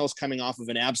Tannehill's coming off of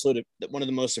one of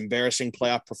the most embarrassing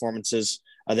playoff performances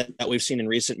that we've seen in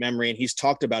recent memory. And he's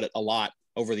talked about it a lot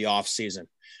over the offseason.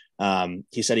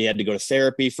 He said he had to go to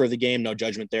therapy for the game. No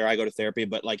judgment there. I go to therapy,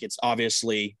 but it's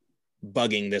obviously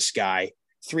bugging this guy.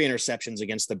 3 interceptions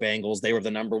against the Bengals. They were the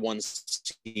number 1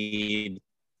 seed,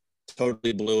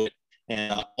 totally blew it.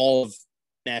 And all of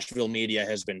Nashville media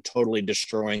has been totally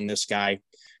destroying this guy.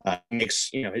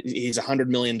 He's $100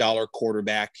 million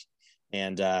quarterback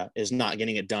and is not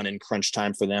getting it done in crunch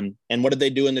time for them. And what did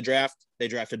they do in the draft? They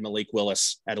drafted Malik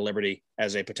Willis out of Liberty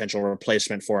as a potential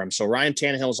replacement for him. So Ryan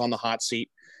Tannehill is on the hot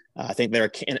seat. I think they're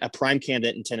a prime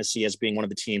candidate in Tennessee as being one of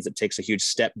the teams that takes a huge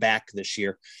step back this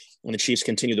year when the Chiefs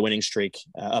continue the winning streak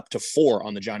up to 4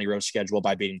 on the Johnny Rose schedule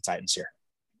by beating the Titans here.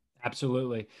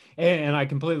 Absolutely. And I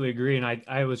completely agree. And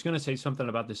I was going to say something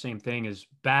about the same thing is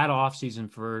bad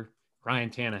offseason for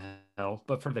Ryan Tannehill,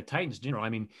 but for the Titans in general, I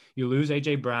mean, you lose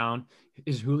A.J. Brown.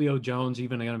 Is Julio Jones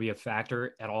even going to be a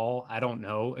factor at all? I don't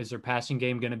know. Is their passing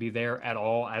game going to be there at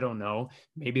all? I don't know.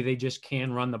 Maybe they just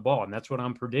can run the ball, and that's what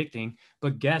I'm predicting.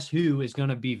 But guess who is going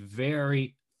to be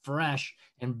very fresh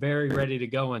and very ready to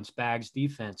go in Spags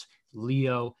defense?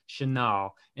 Leo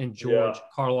Chenal and George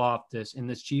Karlaftis in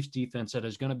this Chiefs defense that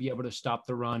is going to be able to stop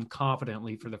the run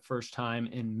confidently for the first time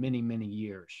in many, many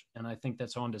years. And I think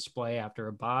that's on display after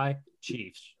a bye.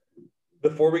 Chiefs.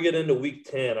 Before we get into week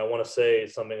 10, I want to say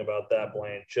something about that,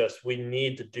 Blaine. We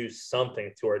need to do something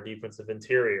to our defensive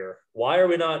interior. Why are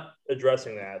we not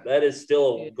addressing that? That is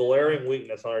still a glaring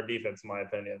weakness on our defense, in my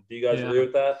opinion. Do you guys agree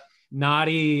with that?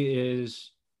 Nadi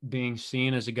is being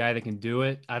seen as a guy that can do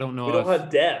it. I don't know. We don't have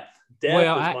depth. Depth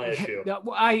is my issue.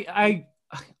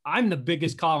 I'm the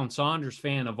biggest Colin Saunders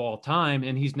fan of all time,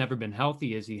 and he's never been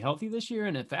healthy. Is he healthy this year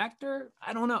and a factor?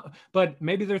 I don't know. But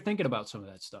maybe they're thinking about some of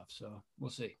that stuff. So we'll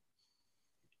see.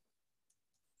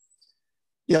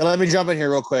 Yeah, let me jump in here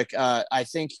real quick. I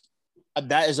think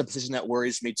that is a position that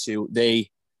worries me too. They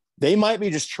might be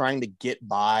just trying to get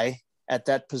by at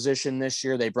that position this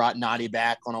year. They brought Nadi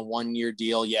back on a 1-year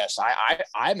deal. Yes,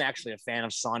 I'm actually a fan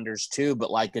of Saunders too, but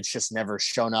it's just never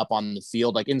shown up on the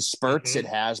field. In spurts it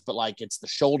has, but it's the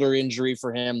shoulder injury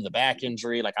for him, the back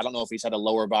injury. I don't know if he's had a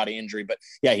lower body injury, but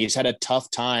yeah, he's had a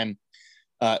tough time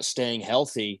staying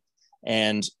healthy.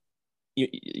 And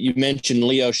you mentioned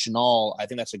Leo Chenal. I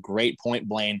think that's a great point,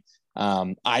 Blaine.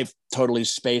 I've totally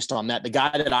spaced on that. The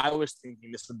guy that I was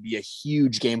thinking this would be a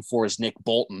huge game for is Nick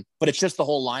Bolton, but it's just the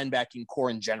whole linebacking core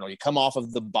in general. You come off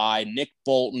of the bye, Nick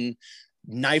Bolton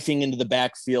knifing into the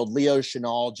backfield, Leo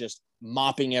Chenal just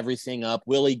mopping everything up,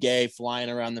 Willie Gay flying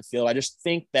around the field.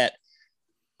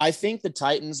 I think the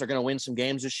Titans are going to win some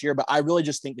games this year, but I really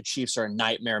just think the Chiefs are a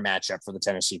nightmare matchup for the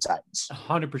Tennessee Titans.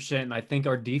 100%. And I think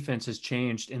our defense has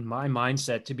changed in my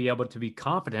mindset to be able to be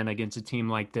confident against a team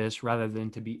like this rather than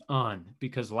to be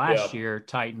because last year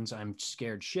Titans, I'm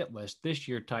scared shitless. This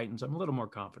year Titans, I'm a little more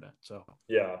confident. So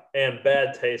yeah. And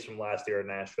bad taste from last year in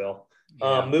Nashville.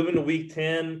 Yeah. Moving to week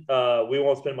 10, we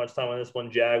won't spend much time on this one.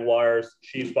 Jaguars,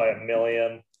 Chiefs by 1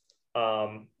 million.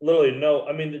 Literally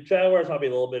the Jaguars might be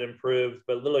a little bit improved,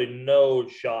 but literally no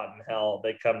shot in hell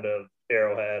they come to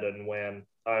Arrowhead and win.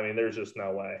 I mean, there's just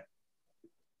no way.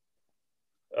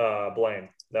 Blaine.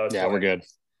 We're good.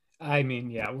 I mean,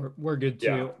 yeah, we're good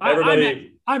too. Yeah.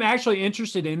 I'm actually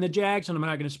interested in the Jags, and I'm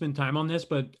not going to spend time on this,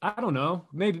 but I don't know.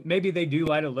 Maybe they do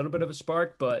light a little bit of a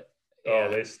spark, but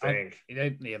they stink.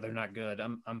 They're not good.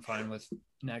 I'm fine with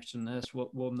next in this.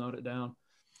 We'll note it down.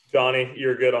 Johnny,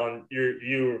 you're good on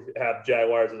you have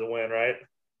Jaguars as a win, right?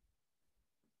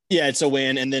 Yeah, it's a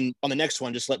win. And then on the next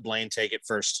one, just let Blaine take it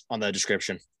first on the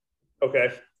description.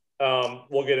 Okay.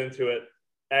 We'll get into it.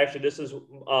 Actually, this is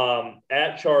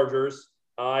at Chargers.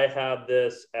 I have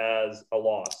this as a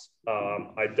loss.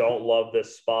 I don't love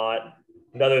this spot.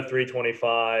 Another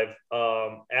 325.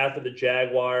 After the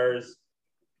Jaguars,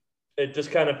 it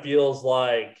just kind of feels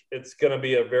like it's going to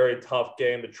be a very tough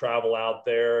game to travel out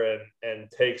there and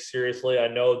take seriously. I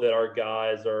know that our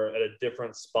guys are at a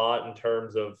different spot in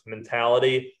terms of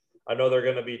mentality. I know they're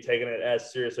going to be taking it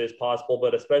as seriously as possible,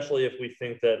 but especially if we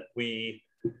think that we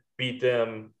beat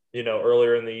them,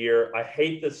 earlier in the year. I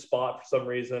hate this spot for some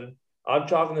reason. I'm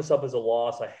chalking this up as a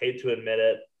loss. I hate to admit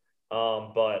it.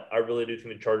 But I really do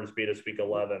think the Chargers beat us week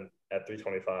 11 at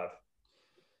 325.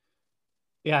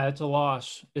 Yeah, it's a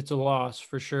loss. It's a loss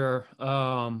for sure.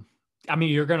 I mean,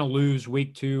 you're going to lose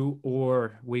week 2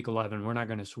 or week 11. We're not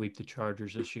going to sweep the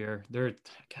Chargers this year. They're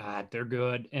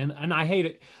good. And I hate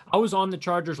it. I was on the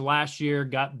Chargers last year,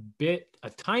 got bit a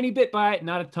tiny bit by it,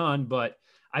 not a ton, but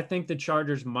I think the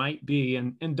Chargers might be,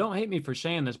 and don't hate me for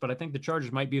saying this, but I think the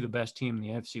Chargers might be the best team in the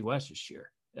NFC West this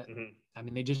year. Mm-hmm. I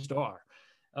mean, they just are.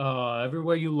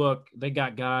 Everywhere you look, they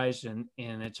got guys, and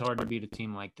it's hard to beat a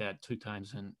team like that 2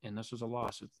 times. And this was a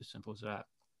loss. It's as simple as that.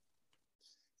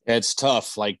 It's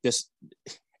tough. Like this,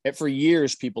 for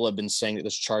years, people have been saying that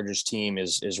this Chargers team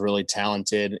is really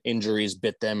talented. Injuries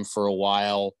bit them for a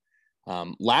while.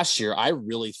 Last year, I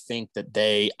really think that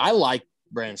I like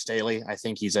Brandon Staley. I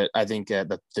think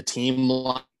the team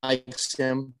likes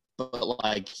him, but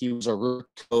like he was a rookie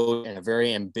coach and a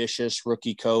very ambitious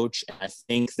rookie coach. And I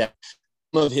think that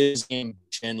some of his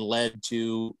ambition led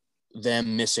to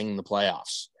them missing the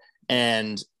playoffs.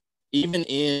 And even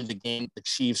in the game the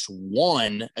Chiefs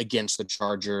won against the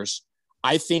Chargers,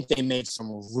 I think they made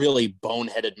some really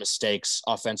boneheaded mistakes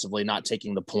offensively, not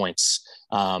taking the points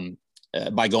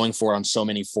by going for it on so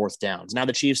many 4th downs. Now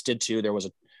the Chiefs did too. There was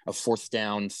a 4th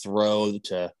down throw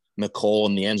to McColl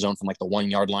in the end zone from like the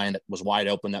 1-yard line that was wide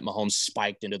open that Mahomes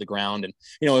spiked into the ground. And,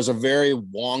 it was a very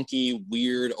wonky,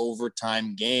 weird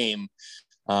overtime game.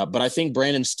 But I think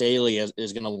Brandon Staley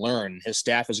is going to learn. His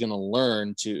staff is going to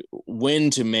learn when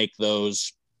to make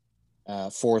those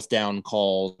 4th down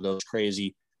calls, those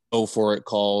crazy go for it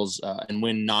calls, and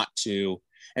when not to.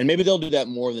 And maybe they'll do that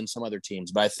more than some other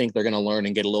teams. But I think they're going to learn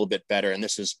and get a little bit better. And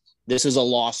this is a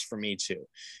loss for me too.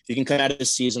 If you can come out of the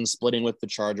season splitting with the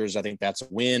Chargers, I think that's a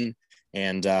win.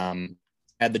 And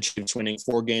had the Chiefs winning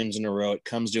 4 games in a row, it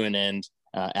comes to an end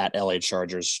at LA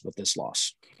Chargers with this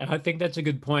loss. And I think that's a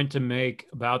good point to make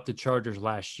about the Chargers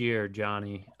last year,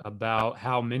 Johnny, about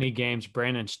how many games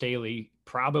Brandon Staley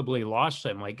probably lost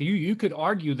them. Like you could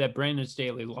argue that Brandon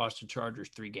Staley lost the Chargers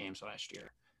 3 games last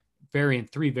year.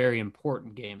 3 very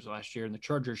important games last year, and the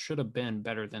Chargers should have been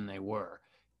better than they were.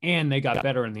 And they got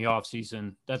better in the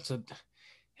offseason. That's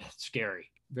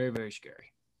scary. Very, very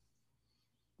scary.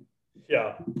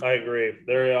 Yeah, I agree.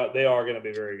 They are going to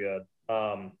be very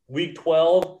good. Week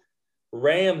 12,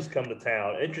 Rams come to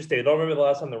town. Interesting. I don't remember the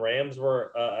last time the Rams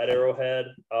were at Arrowhead.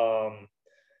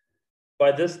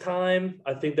 By this time,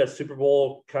 I think that Super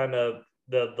Bowl kind of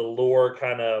the lure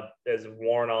kind of is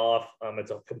worn off.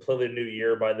 It's a completely new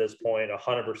year by this point,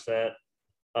 100%.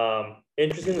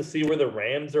 Interesting to see where the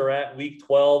Rams are at week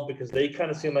 12 because they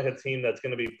kind of seem like a team that's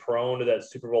going to be prone to that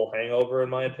Super Bowl hangover, in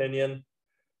my opinion.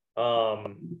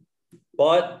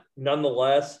 But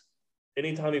nonetheless,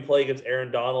 anytime you play against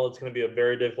Aaron Donald, it's going to be a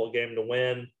very difficult game to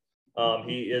win.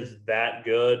 He is that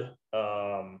good.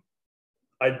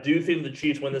 I do think the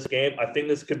Chiefs win this game. I think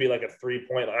this could be like a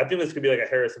 3-point. I think this could be like a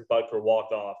Harrison Butker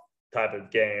walk-off type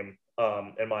of game,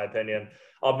 in my opinion.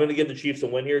 I'm going to give the Chiefs a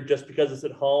win here just because it's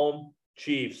at home.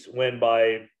 Chiefs win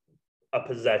by a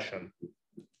possession.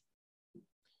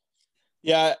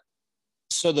 Yeah.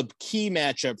 So the key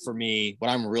matchup for me, what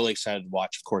I'm really excited to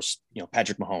watch, of course,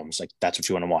 Patrick Mahomes, like that's what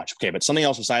you want to watch. Okay. But something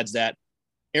else besides that,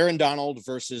 Aaron Donald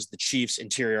versus the Chiefs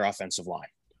interior offensive line.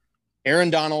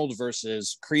 Aaron Donald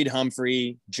versus Creed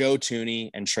Humphrey, Joe Thuney,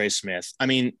 and Trey Smith. I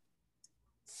mean,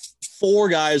 4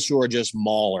 guys who are just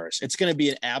maulers. It's going to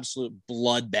be an absolute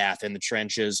bloodbath in the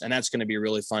trenches, and that's going to be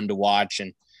really fun to watch.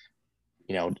 And,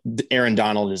 Aaron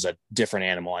Donald is a different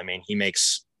animal. I mean, he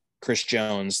makes Chris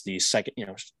Jones the second,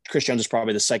 Chris Jones is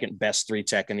probably the second best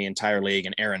 3-tech in the entire league,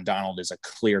 and Aaron Donald is a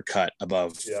clear cut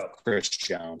above Chris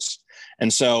Jones.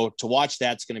 And so to watch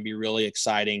that's going to be really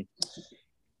exciting.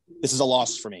 This is a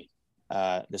loss for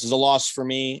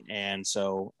me. And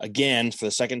so, again, for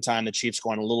the second time, the Chiefs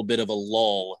go on a little bit of a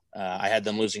lull. I had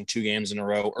them losing 2 games in a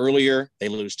row earlier. They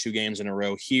lose 2 games in a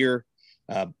row here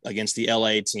against the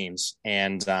LA teams.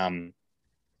 And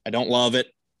I don't love it.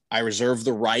 I reserve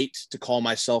the right to call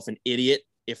myself an idiot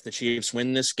if the Chiefs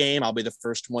win this game. I'll be the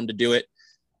first one to do it.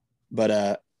 But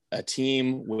a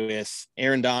team with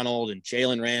Aaron Donald and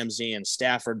Jalen Ramsey and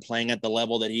Stafford playing at the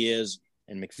level that he is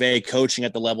and McVay coaching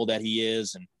at the level that he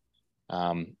is and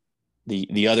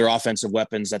the other offensive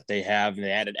weapons that they have.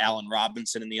 They added Allen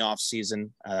Robinson in the offseason,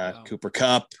 Cooper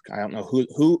Kupp. I don't know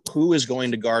who is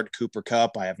going to guard Cooper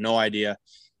Kupp. I have no idea.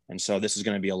 And so this is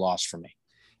going to be a loss for me.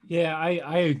 Yeah,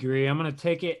 I agree. I'm going to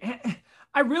take it.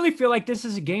 I really feel like this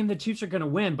is a game the Chiefs are going to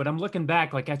win, but I'm looking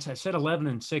back, like I said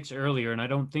 11-6 earlier, and I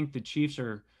don't think the Chiefs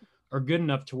are good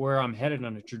enough to where I'm headed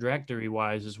on a trajectory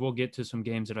wise, as we'll get to some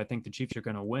games that I think the Chiefs are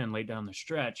going to win late down the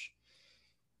stretch.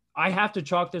 I have to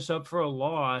chalk this up for a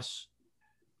loss.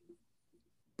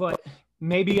 but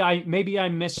maybe I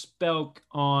misspoke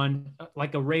on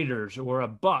like a Raiders or a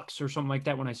Bucks or something like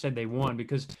that when I said they won,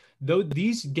 because though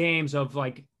these games of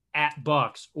like at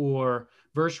Bucks or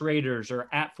versus Raiders or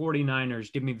at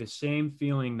 49ers give me the same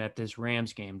feeling that this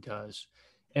Rams game does.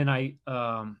 And I,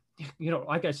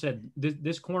 like I said,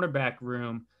 this cornerback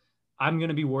room, I'm going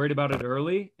to be worried about it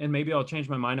early, and maybe I'll change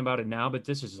my mind about it now, but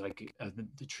this is like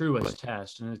the truest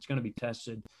test, and it's going to be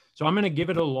tested. So I'm going to give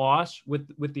it a loss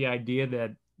with the idea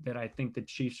that I think the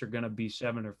Chiefs are going to be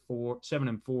 7-4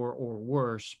 or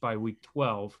worse by week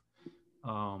 12.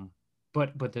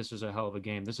 But this is a hell of a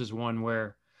game. This is one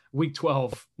where week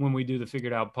 12, when we do the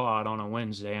Figured Out pod on a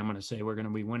Wednesday, I'm going to say we're going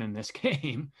to be winning this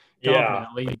game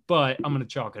confidently, but I'm going to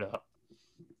chalk it up.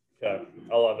 Okay,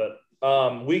 I love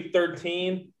it. Week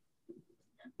 13,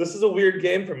 this is a weird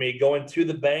game for me, going to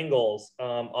the Bengals.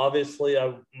 Obviously,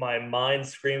 my mind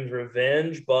screams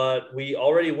revenge, but we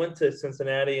already went to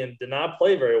Cincinnati and did not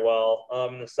play very well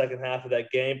in the second half of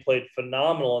that game. Played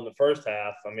phenomenal in the first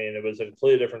half. I mean, it was a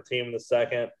completely different team in the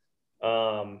second.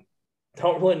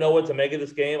 Don't really know what to make of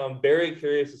this game. I'm very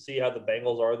curious to see how the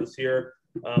Bengals are this year.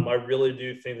 I really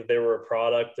do think that they were a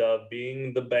product of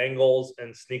being the Bengals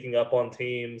and sneaking up on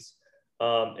teams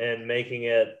and making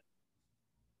it.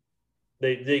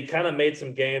 They kind of made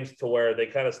some games to where they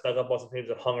kind of snuck up on some teams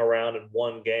and hung around and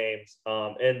won games.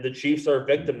 And the Chiefs are a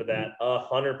victim to that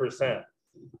 100%.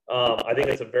 I think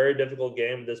it's a very difficult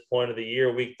game at this point of the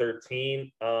year, week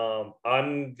 13.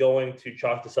 I'm going to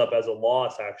chalk this up as a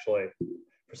loss, actually.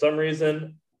 For some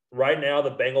reason, right now,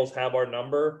 the Bengals have our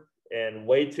number, and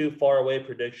way too far away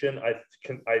prediction. I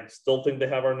still think they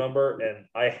have our number, and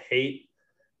I hate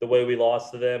the way we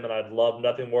lost to them, and I'd love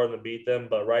nothing more than to beat them.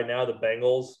 But right now, the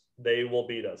Bengals, they will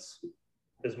beat us,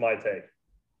 is my take.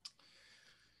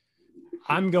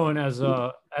 I'm going as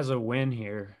a win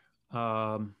here.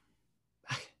 I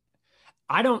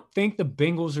don't think the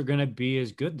Bengals are going to be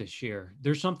as good this year.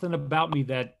 There's something about me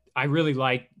that I really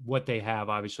like what they have.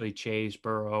 Obviously, Chase,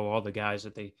 Burrow, all the guys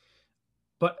that they.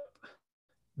 But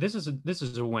this is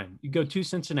a win. You go to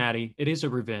Cincinnati. It is a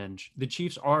revenge. The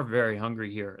Chiefs are very hungry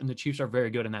here, and the Chiefs are very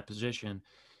good in that position.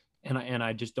 And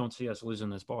I just don't see us losing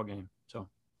this ball game. So.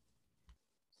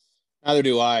 Neither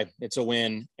do I. It's a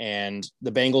win, and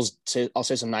the Bengals. I'll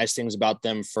say some nice things about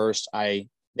them first. They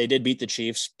did beat the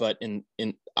Chiefs, but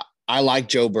I like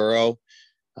Joe Burrow.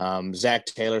 Zach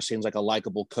Taylor seems like a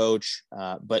likable coach,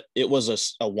 but it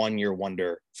was a one-year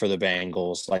wonder for the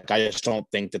Bengals. Like, I just don't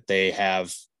think that they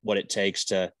have what it takes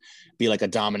to be like a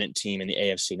dominant team in the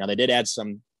AFC. Now, they did add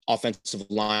some offensive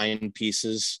line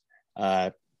pieces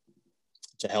to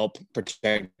help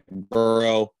protect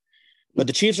Burrow, but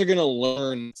the Chiefs are going to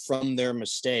learn from their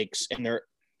mistakes and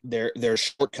their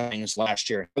shortcomings last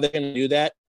year. Are they going to do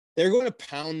that? They're going to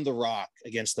pound the rock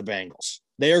against the Bengals.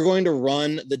 They are going to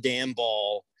run the damn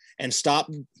ball and stop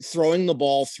throwing the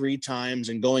ball 3 times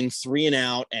and going 3 and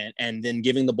out and then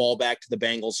giving the ball back to the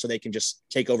Bengals so they can just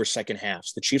take over second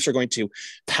halves. The Chiefs are going to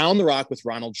pound the rock with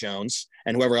Ronald Jones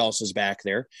and whoever else is back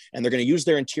there, and they're going to use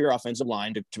their interior offensive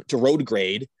line to road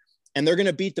grade, and they're going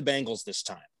to beat the Bengals this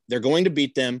time. They're going to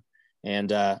beat them,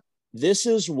 and this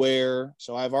is where –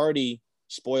 so I've already –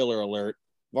 spoiler alert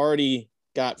 – I've already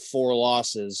got 4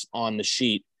 losses on the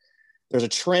sheet. There's a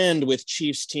trend with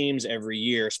Chiefs teams every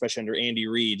year, especially under Andy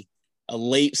Reid, a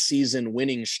late season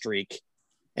winning streak.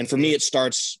 And for me, it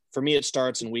starts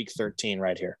in week 13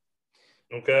 right here.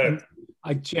 Okay.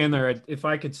 Chandler, if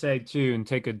I could say too, and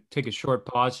take a short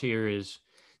pause here, is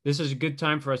this is a good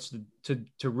time for us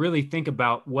to really think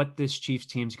about what this Chiefs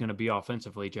team is going to be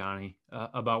offensively, Johnny,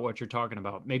 about what you're talking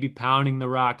about. Maybe pounding the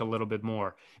rock a little bit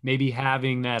more, maybe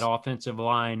having that offensive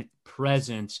line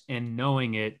presence and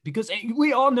knowing it, because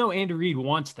we all know Andy Reid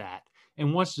wants that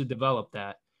and wants to develop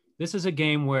that. This is a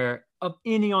game where of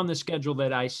any on the schedule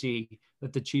that I see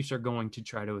that the Chiefs are going to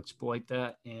try to exploit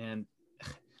that. And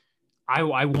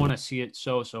I want to see it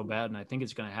so bad, and I think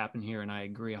it's going to happen here, and I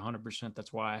agree 100%.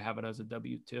 That's why I have it as a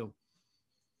W2.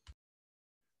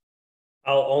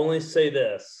 I'll only say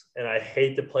this, and I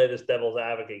hate to play this devil's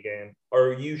advocate game.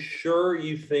 Are you sure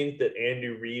you think that Andy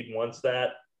Reid wants that?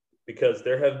 Because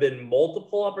there have been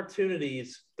multiple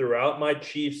opportunities throughout my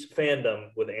Chiefs fandom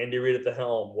with Andy Reid at the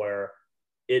helm where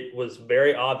it was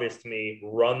very obvious to me,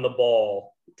 run the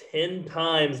ball 10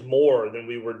 times more than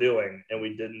we were doing, and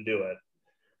we didn't do it.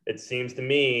 It seems to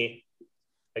me,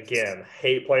 again,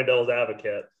 hate playing devil's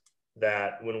advocate,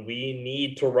 that when we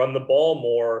need to run the ball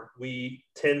more, we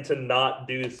tend to not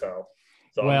do so.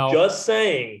 So I'm just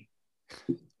saying.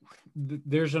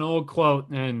 There's an old quote,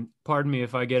 and pardon me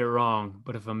if I get it wrong,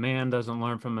 but if a man doesn't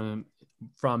learn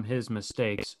from his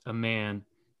mistakes, a man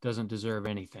doesn't deserve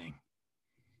anything.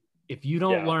 if you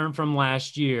don't learn from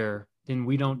last year, then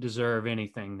we don't deserve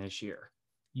anything this year.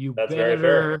 That's very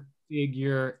fair.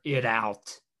 Figure it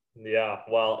out. Yeah,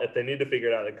 well, if they need to figure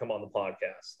it out, then come on the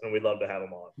podcast, and we'd love to have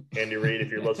them on. Andy Reid, if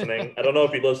you're listening. I don't know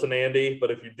if you listen, Andy,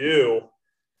 but if you do,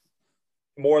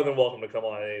 more than welcome to come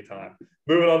on at any time.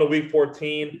 Moving on to Week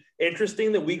 14.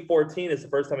 Interesting that Week 14 is the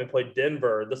first time we played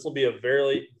Denver. This will be a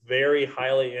very, very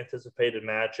highly anticipated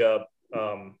matchup.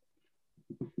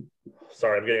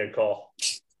 Sorry, I'm getting a call.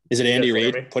 Is it Andy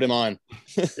Reid? Put him on.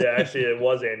 Yeah, actually, it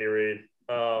was Andy Reid.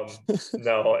 No,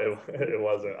 it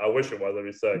wasn't. I wish it was. That'd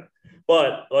be sick.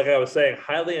 But like I was saying,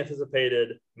 highly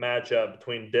anticipated matchup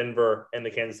between Denver and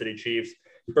the Kansas City Chiefs.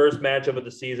 First matchup of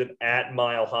the season at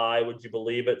Mile High. Would you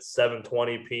believe it?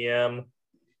 7:20 p.m.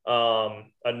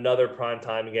 Another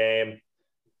primetime game.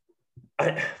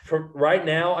 Right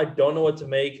now, I don't know what to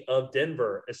make of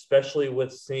Denver, especially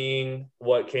with seeing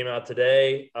what came out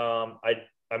today.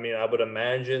 I mean, I would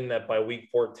imagine that by Week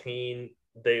 14,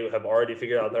 they have already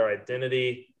figured out their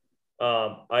identity.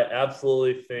 I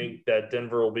absolutely think that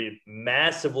Denver will be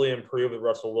massively improved with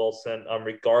Russell Wilson,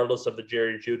 regardless of the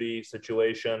Jerry Jeudy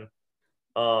situation.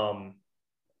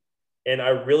 And I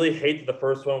really hate that the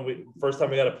first time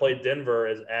we got to play Denver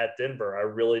is at Denver. I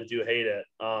really do hate it.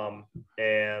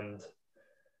 And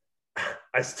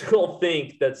I still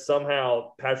think that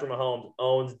somehow Patrick Mahomes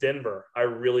owns Denver. I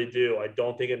really do. I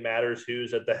don't think it matters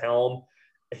who's at the helm.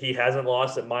 He hasn't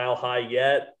lost at Mile High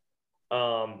yet.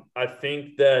 I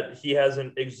think that he has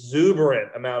an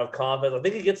exuberant amount of confidence. I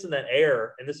think he gets in that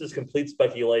air, and this is complete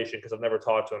speculation because I've never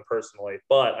talked to him personally,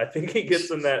 but I think he gets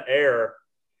in that air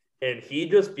and he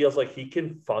just feels like he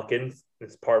can fucking,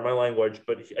 it's part of my language,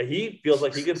 but he feels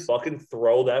like he can fucking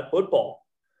throw that football.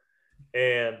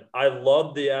 And I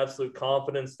love the absolute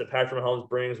confidence that Patrick Mahomes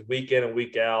brings week in and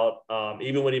week out,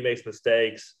 even when he makes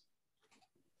mistakes.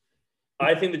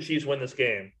 I think the Chiefs win this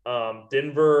game.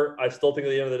 Denver, I still think at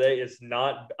the end of the day, is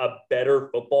not a better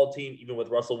football team, even with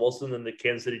Russell Wilson, than the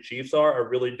Kansas City Chiefs are. I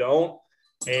really don't.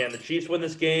 And the Chiefs win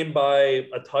this game by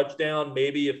a touchdown,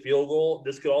 maybe a field goal.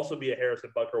 This could also be a Harrison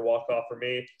Butker walk-off for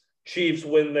me. Chiefs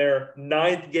win their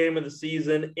 9th game of the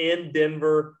season in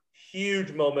Denver.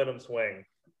 Huge momentum swing.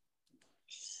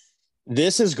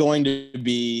 This is going to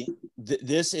be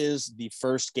this is the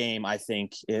first game, I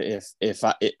think, if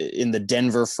in the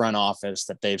Denver front office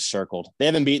that they've circled. They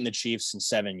haven't beaten the Chiefs in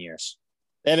 7 years.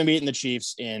 They haven't beaten the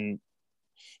Chiefs in,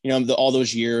 all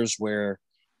those years where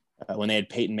when they had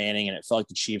Peyton Manning and it felt like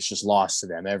the Chiefs just lost to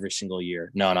them every single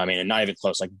year. No, I mean, not even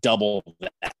close, like double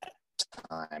that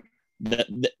time.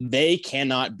 They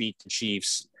cannot beat the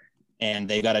Chiefs. And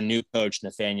they got a new coach,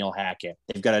 Nathaniel Hackett.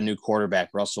 They've got a new quarterback,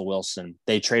 Russell Wilson.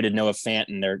 They traded Noah Fant,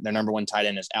 and their number one tight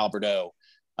end is Alberto.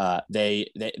 They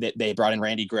brought in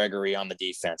Randy Gregory on the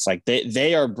defense. Like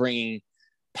they are bringing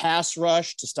pass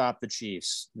rush to stop the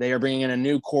Chiefs. They are bringing in a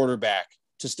new quarterback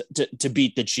to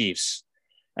beat the Chiefs.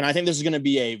 And I think this is going to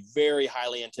be a very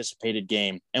highly anticipated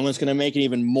game. And what's going to make it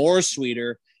even more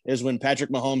sweeter is when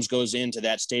Patrick Mahomes goes into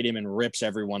that stadium and rips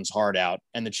everyone's heart out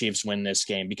and the Chiefs win this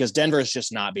game, because Denver is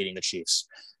just not beating the Chiefs.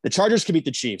 The Chargers could beat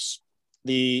the Chiefs.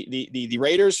 The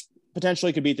Raiders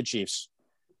potentially could beat the Chiefs.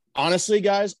 Honestly,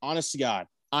 guys, honest to God,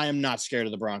 I am not scared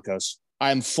of the Broncos. I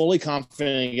am fully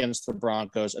confident against the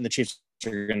Broncos, and the Chiefs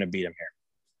are going to beat them here.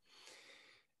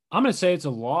 I'm going to say it's a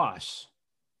loss.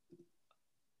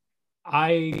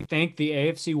 I think the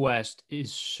AFC West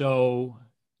is so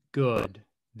good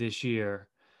this year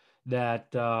that,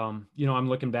 I'm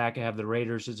looking back. I have the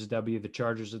Raiders as a W, the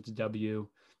Chargers as a W,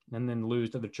 and then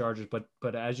lose to the Chargers.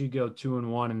 But as you go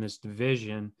 2-1 in this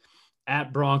division,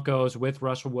 at Broncos with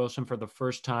Russell Wilson for the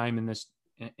first time in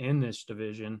this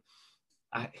division,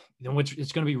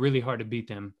 it's going to be really hard to beat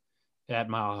them at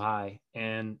Mile High.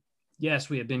 And yes,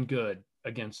 we have been good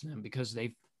against them because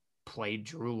they've played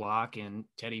Drew Lock and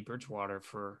Teddy Bridgewater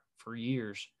for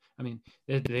years. I mean,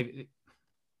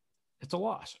 it's a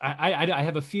loss. I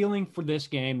have a feeling for this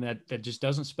game that just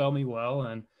doesn't spell me well.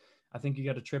 And I think you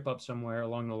got to trip up somewhere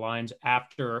along the lines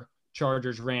after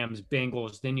Chargers, Rams,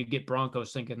 Bengals. Then you get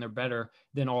Broncos thinking they're better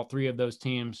than all three of those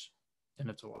teams, and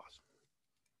it's a loss.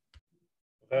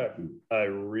 Okay. I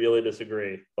really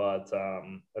disagree, but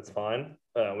that's fine.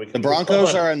 The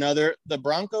Broncos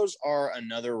are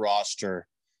another roster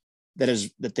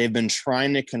that they've been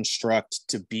trying to construct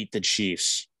to beat the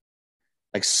Chiefs.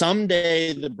 Like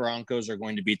someday the Broncos are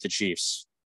going to beat the Chiefs.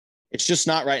 It's just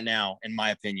not right now, in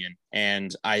my opinion.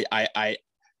 And I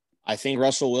think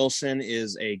Russell Wilson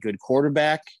is a good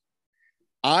quarterback.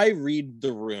 I read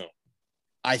the room.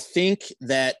 I think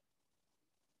that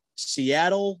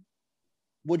Seattle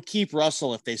would keep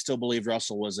Russell if they still believed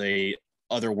Russell was a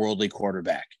otherworldly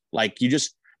quarterback. Like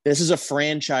this is a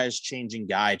franchise-changing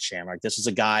guy, Chandler. This is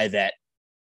a guy that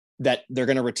they're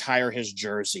going to retire his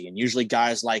jersey, and usually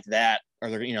guys like that, or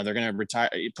they're going to retire,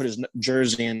 put his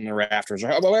jersey in the rafters, or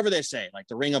whatever they say, like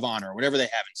the Ring of Honor, or whatever they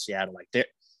have in Seattle. Like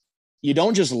you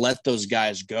don't just let those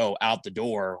guys go out the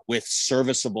door with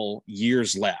serviceable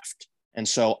years left. And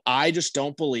so I just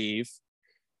don't believe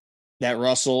that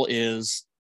Russell is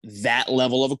that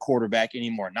level of a quarterback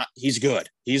anymore. He's good.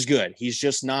 He's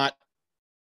just not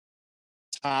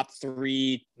top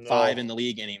 3, 5 in the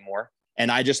league anymore.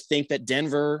 And I just think that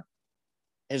Denver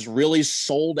has really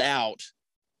sold out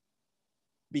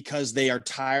because they are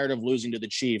tired of losing to the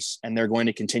Chiefs, and they're going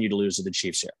to continue to lose to the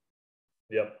Chiefs here.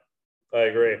 Yep, I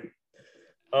agree.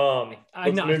 Go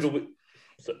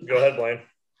ahead, Blaine.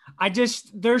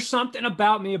 There's something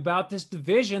about this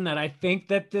division that I think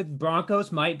that the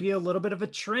Broncos might be a little bit of a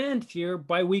trend here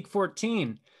by week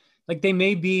 14. Like they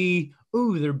may be,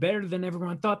 they're better than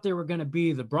everyone thought they were going to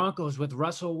be. The Broncos with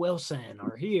Russell Wilson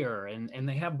are here, and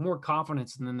they have more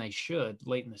confidence than they should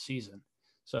late in the season.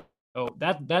 So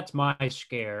that's my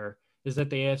scare, is that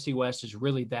the AFC West is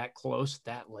really that close,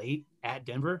 that late at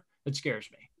Denver. It scares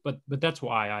me. But that's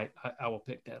why I will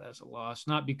pick that as a loss,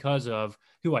 not because of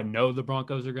who I know the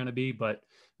Broncos are going to be, but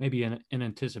maybe in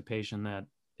anticipation that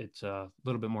it's a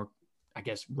little bit more, I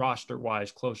guess,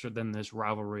 roster-wise closer than this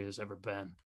rivalry has ever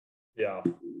been. Yeah,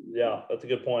 that's a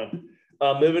good point.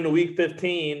 Moving to week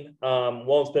 15,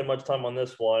 won't spend much time on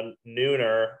this one.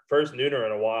 First nooner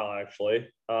in a while, actually.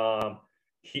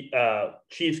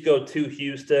 Chiefs go to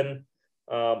Houston.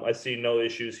 I see no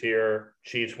issues here.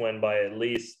 Chiefs win by at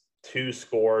least 2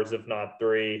 scores, if not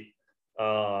 3.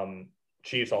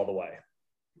 Chiefs all the way.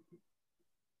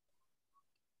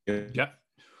 Yeah.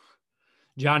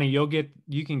 Johnny, you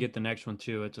can get the next one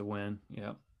too. It's a win.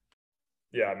 Yeah.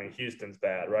 Yeah, I mean, Houston's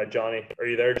bad, right, Johnny? Are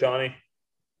you there, Johnny?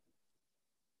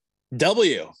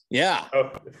 W. Yeah.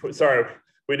 Oh, sorry.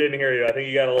 We didn't hear you. I think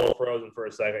you got a little frozen for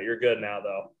a second. You're good now,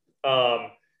 though.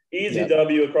 Easy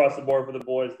W across the board for the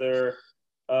boys there.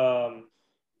 Mine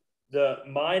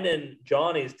and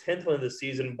Johnny's 10th win of the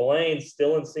season. Blaine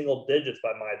still in single digits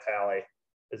by my tally.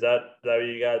 Is that what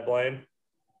you got, Blaine?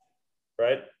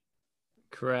 Right?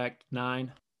 Correct.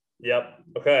 9. Yep.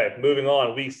 Okay. Moving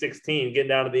on. Week 16, getting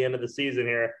down to the end of the season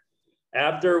here.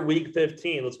 After week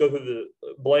 15, let's go through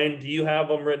Blaine, do you have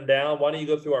them written down? Why don't you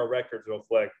go through our records real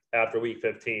quick after week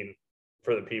 15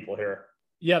 for the people here?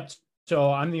 Yep.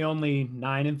 So I'm the only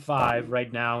 9-5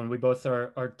 right now, and we both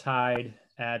are tied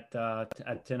at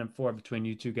 10-4 between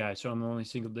you two guys. So I'm only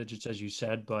single digits, as you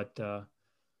said, but I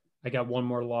got one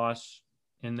more loss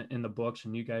in the books,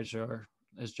 and you guys are,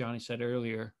 as Johnny said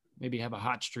earlier, maybe have a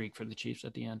hot streak for the Chiefs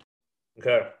at the end.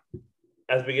 Okay.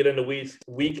 As we get into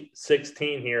week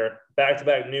 16 here,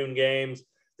 back-to-back noon games.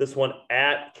 This one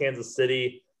at Kansas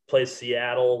City, plays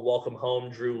Seattle. Welcome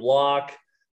home, Drew Lock.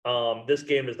 This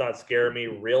game does not scare me,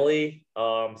 really.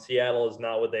 Seattle is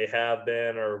not what they have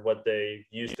been or what they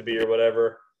used to be or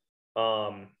whatever.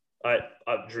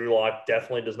 Drew Lock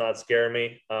definitely does not scare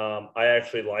me. I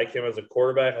actually like him as a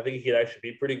quarterback. I think he could actually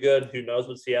be pretty good. Who knows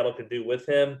what Seattle could do with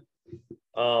him?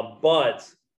 But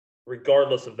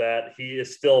regardless of that, he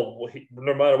is still,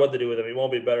 no matter what they do with him, he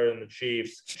won't be better than the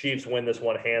Chiefs. Chiefs win this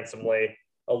one handsomely.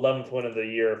 11th win of the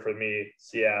year for me,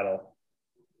 Seattle.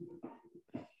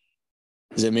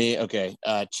 Is it me? Okay.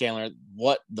 Chandler,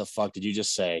 what the fuck did you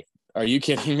just say? Are you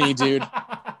kidding me, dude?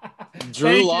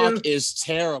 Drew Lock is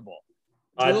terrible.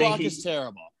 Drew Lock is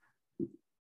terrible.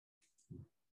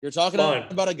 You're talking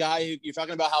about a guy you're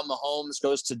talking about how Mahomes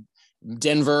goes to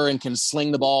Denver and can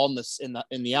sling the ball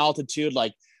in the altitude.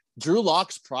 Like, Drew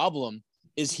Lock's problem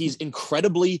is he's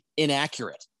incredibly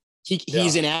inaccurate.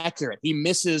 He's inaccurate. He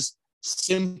misses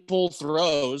simple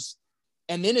throws,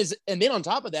 and then on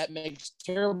top of that makes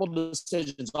terrible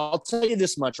decisions. I'll tell you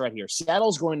this much right here: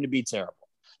 Seattle's going to be terrible.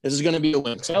 This is going to be a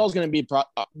win. Seattle's going to be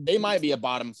they might be a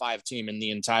bottom 5 team in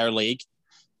the entire league.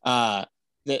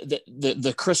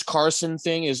 The Chris Carson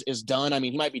thing is done. I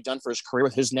mean, he might be done for his career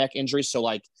with his neck injury. So,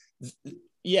 like,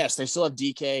 yes, they still have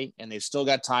DK and they've still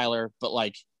got Tyler, but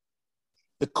like,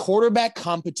 the quarterback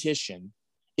competition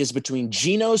is between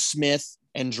Geno Smith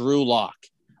and Drew Lock.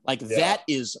 Like,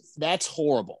 that's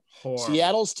horrible.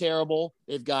 Seattle's terrible.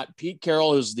 They've got Pete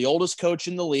Carroll, who's the oldest coach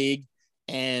in the league,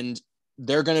 and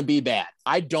they're going to be bad.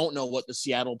 I don't know what the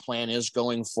Seattle plan is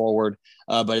going forward,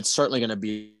 but it's certainly going to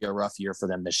be a rough year for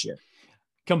them this year.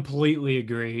 Completely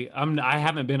agree. I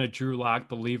haven't been a Drew Lock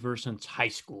believer since high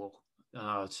school.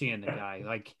 Seeing the guy,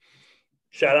 like,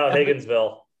 shout out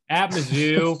Higginsville at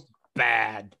Mizzou,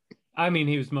 bad. I mean,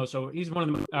 he's one of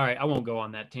the. All right, I won't go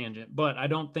on that tangent, but I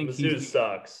don't think Mizzou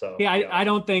sucks. So yeah, I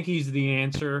don't think he's the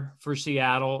answer for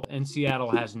Seattle, and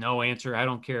Seattle has no answer. I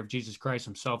don't care if Jesus Christ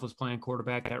himself was playing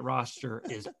quarterback. That roster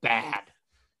is bad.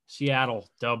 Seattle,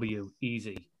 W,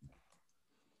 easy.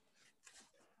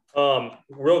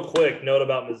 Real quick note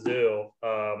about Mizzou.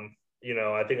 I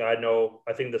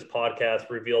think this podcast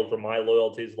revealed where my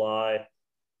loyalties lie.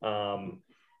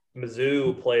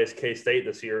 Mizzou plays K-State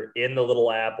this year in the Little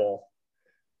Apple.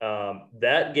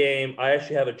 That game, I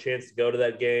actually have a chance to go to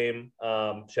that game.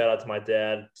 Shout out to my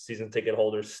dad, season ticket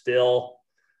holder still.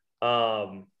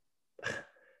 I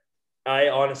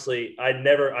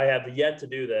have yet to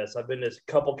do this. I've been to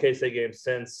a couple K-State games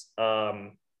since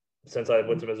I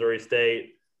went to Missouri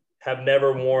State. Have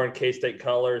never worn K-State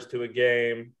colors to a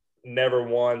game. Never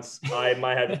once. I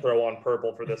might have to throw on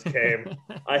purple for this game.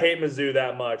 I hate Mizzou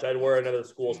that much. I'd wear another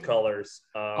school's colors.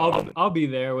 I'll be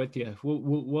there with you.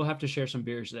 We'll have to share some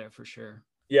beers there for sure.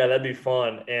 Yeah, that'd be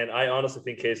fun. And I honestly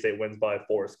think K-State wins by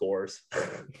 4 scores.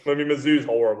 I mean, Mizzou's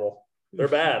horrible. They're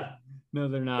bad. No,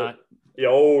 they're not.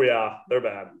 Yeah, they're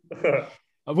bad.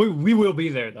 We will be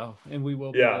there though, and we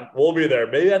will. We'll be there.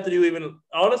 Maybe I have to do even.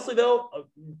 Honestly, though,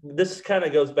 this kind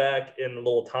of goes back in a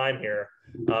little time here.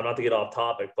 Not to get off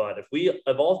topic, but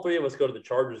if all three of us go to the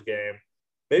Chargers game,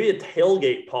 maybe a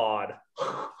tailgate pod.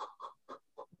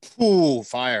 Ooh,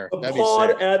 fire! That'd be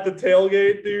sick. At the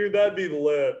tailgate, dude. That'd be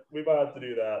lit. We might have to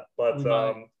do that, but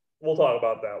we'll talk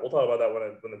about that. We'll talk about that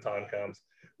when the time comes.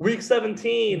 Week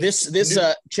 17.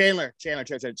 Chandler. Yeah.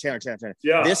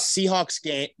 The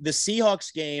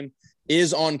Seahawks game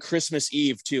is on Christmas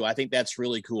Eve too. I think that's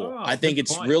really cool. I think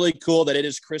it's really cool that it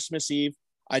is Christmas Eve.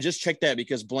 I just checked that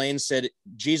because Blaine said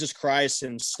Jesus Christ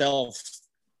himself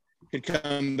could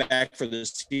come back for the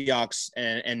Seahawks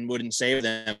and wouldn't save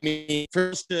them. I mean,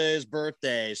 first his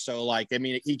birthday. So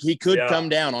he could come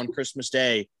down on Christmas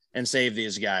Day and save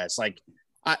these guys.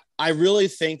 I really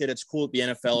think that it's cool that the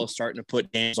NFL is starting to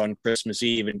put games on Christmas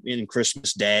Eve and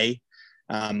Christmas Day.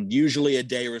 Usually a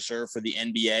day reserved for the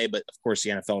NBA, but of course the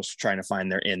NFL is trying to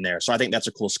find their in there. So I think that's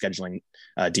a cool scheduling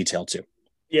detail too.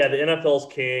 Yeah, the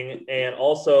NFL's king. And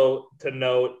also to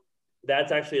note,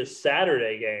 that's actually a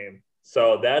Saturday game.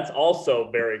 So that's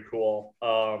also very cool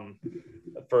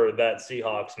for that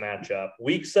Seahawks matchup.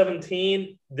 Week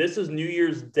 17, this is New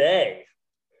Year's Day.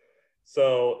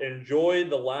 So enjoy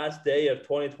the last day of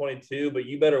 2022, but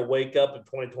you better wake up in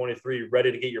 2023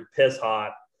 ready to get your piss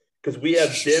hot because we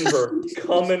have Denver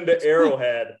coming to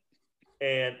Arrowhead,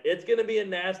 and it's going to be a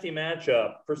nasty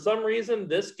matchup. For some reason,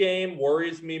 this game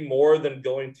worries me more than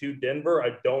going to Denver.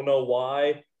 I don't know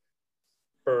why.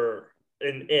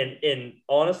 And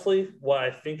honestly, what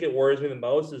I think it worries me the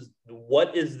most is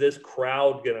what is this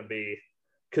crowd going to be?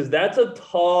 Because that's a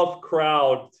tough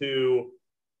crowd to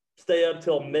stay up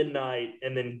till midnight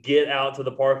and then get out to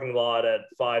the parking lot at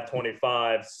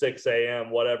 5:25, 6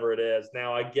 a.m., whatever it is.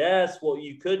 Now, I guess what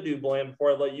you could do, Blaine, before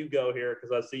I let you go here,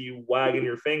 because I see you wagging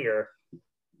your finger,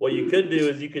 what you could do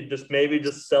is you could just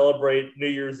celebrate New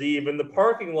Year's Eve in the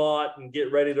parking lot and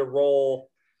get ready to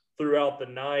roll throughout the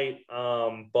night.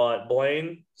 But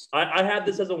Blaine, I had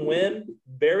this as a win.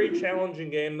 Very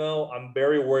challenging game, though. I'm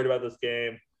very worried about this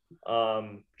game.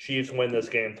 Chiefs win this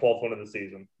game, 12th win of the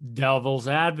season. Devil's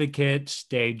advocate,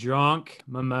 stay drunk,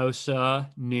 mimosa,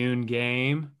 noon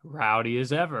game, rowdy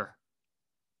as ever.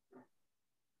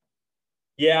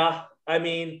 Yeah, I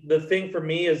mean, the thing for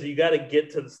me is you got to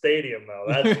get to the stadium, though.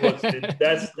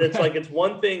 It's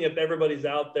one thing if everybody's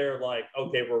out there like,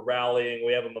 okay, we're rallying,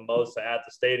 we have a mimosa at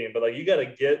the stadium, but you got to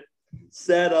get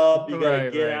set up, you got to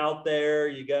get out there,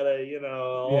 you got to,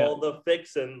 all the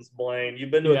fixins, Blaine.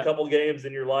 You've been to a couple games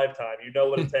in your lifetime. You know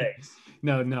what it takes.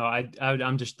 No,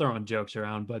 I'm just throwing jokes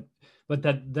around, but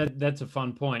that's a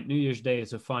fun point. New Year's Day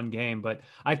is a fun game, but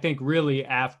I think really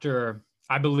after,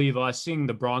 I believe us seeing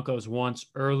the Broncos once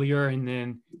earlier and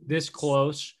then this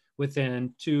close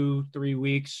within 2-3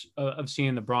 weeks of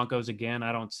seeing the Broncos again,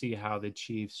 I don't see how the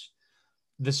Chiefs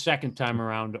the second time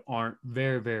around aren't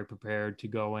very, very prepared to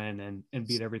go in and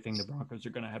beat everything the Broncos are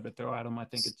going to have to throw at them. I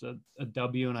think it's a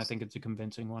W, and I think it's a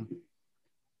convincing one.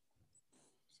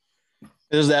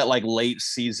 There's that late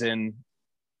season,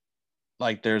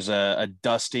 there's a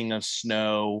dusting of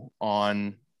snow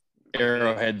on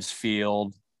Arrowhead's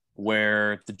field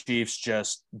where the Chiefs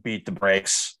just beat the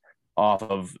brakes off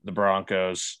of the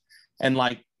Broncos. And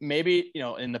maybe,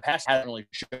 in the past, hasn't really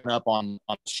shown up on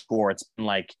the score. It's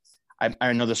been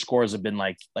I know the scores have been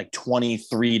like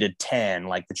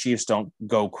 23-10. The Chiefs don't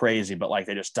go crazy, but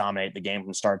they just dominate the game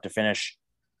from start to finish.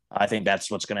 I think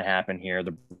that's what's going to happen here.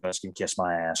 The Broncos can kiss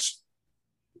my ass.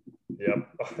 Yep.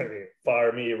 I mean,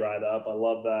 fire me right up. I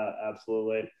love that.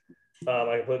 Absolutely.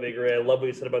 I completely agree. I love what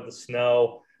you said about the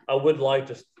snow. I would like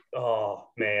just, oh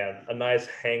man, a nice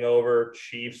hangover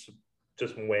Chiefs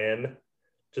just win.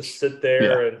 Just sit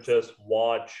there and just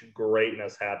watch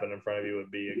greatness happen in front of you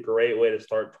would be a great way to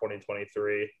start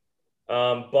 2023.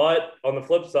 But on the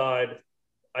flip side,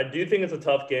 I do think it's a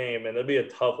tough game, and it'll be a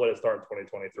tough way to start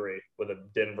 2023 with a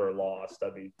Denver loss.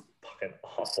 That'd be fucking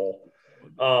awful.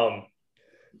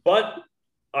 But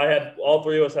I had all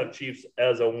three of us have Chiefs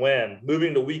as a win.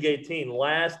 Moving to Week 18,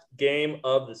 last game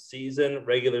of the season,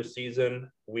 regular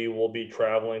season, we will be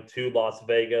traveling to Las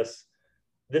Vegas.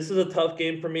 This is a tough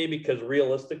game for me because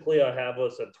realistically, I have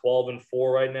us at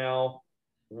 12-4 right now.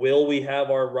 Will we have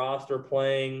our roster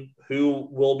playing? Who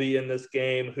will be in this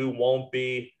game? Who won't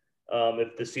be?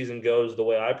 If the season goes the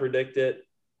way I predict it,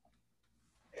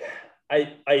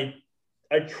 I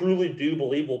truly do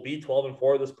believe we'll be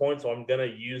 12-4 at this point. So I'm going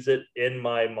to use it in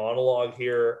my monologue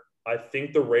here. I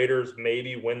think the Raiders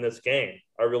maybe win this game.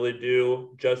 I really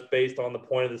do, just based on the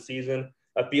point of the season.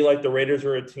 I feel like the Raiders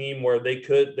are a team where they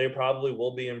probably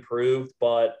will be improved,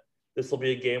 but this will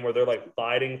be a game where they're like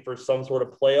fighting for some sort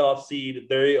of playoff seed.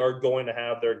 They are going to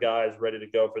have their guys ready to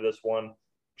go for this one.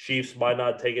 Chiefs might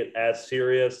not take it as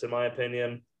serious, in my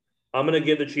opinion. I'm going to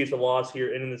give the Chiefs a loss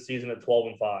here, ending the season at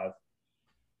 12-5.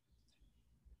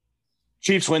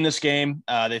 Chiefs win this game.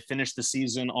 They finished the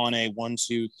season on a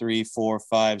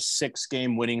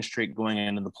 6-game winning streak going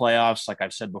into the playoffs. Like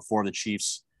I've said before, the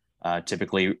Chiefs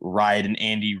typically ride an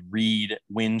Andy Reid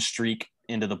win streak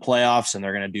into the playoffs, and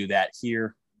they're going to do that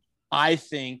here. I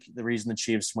think the reason the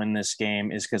Chiefs win this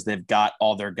game is because they've got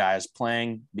all their guys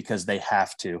playing because they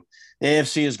have to. The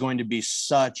AFC is going to be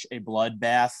such a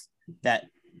bloodbath that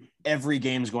every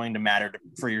game is going to matter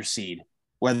for your seed,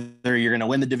 whether you're going to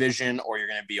win the division or you're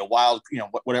going to be a wild,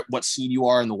 what seed you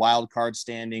are in the wild card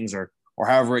standings or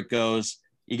however it goes.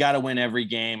 You got to win every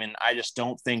game. And I just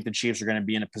don't think the Chiefs are going to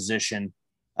be in a position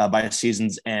by the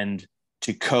season's end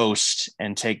to coast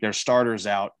and take their starters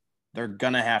out. They're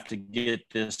gonna have to get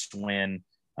this win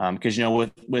because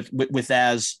with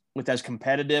as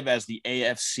competitive as the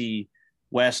AFC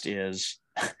West is,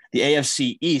 the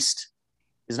AFC East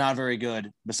is not very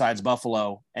good besides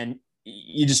Buffalo, and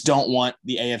you just don't want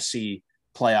the AFC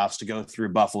playoffs to go through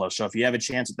Buffalo. So if you have a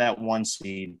chance at that one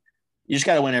seed, you just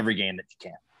got to win every game that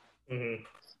you can. Mm-hmm.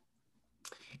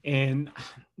 And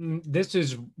this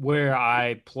is where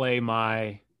I play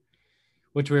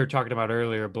which we were talking about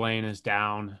earlier. Blaine is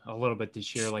down a little bit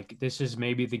this year. Like, this is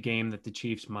maybe the game that the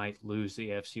Chiefs might lose the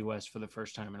AFC West for the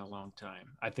first time in a long time.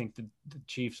 I think the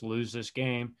Chiefs lose this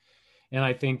game. And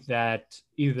I think that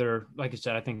either, like I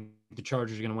said, I think the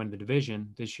Chargers are going to win the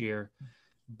division this year,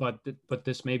 but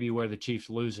this may be where the Chiefs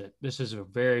lose it. This is a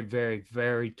very, very,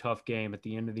 very tough game at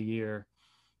the end of the year.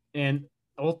 And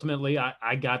ultimately,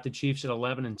 I got the Chiefs at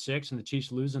 11-6, and the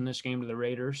Chiefs losing this game to the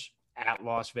Raiders at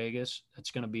Las Vegas.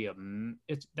 That's going to be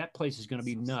that place is going to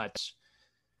be nuts.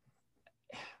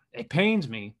 It pains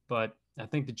me, but I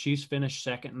think the Chiefs finish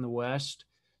second in the West,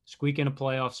 squeak in a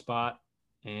playoff spot,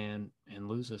 and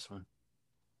lose this one.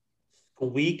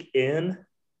 Squeak in?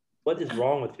 What is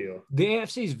wrong with you? The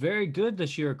AFC is very good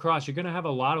this year across. You're going to have a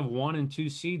lot of 1 and 2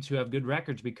 seeds who have good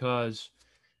records because,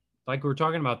 like we were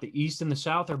talking about, the East and the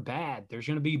South are bad. There's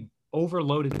going to be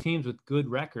overloaded teams with good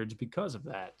records because of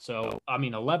that. So,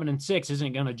 11-6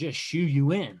 isn't going to just shoo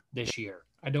you in this year.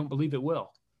 I don't believe it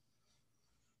will.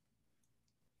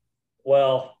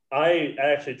 Well, I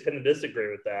actually tend to disagree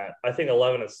with that. I think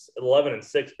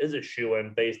 11-6 is a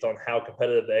shoo-in based on how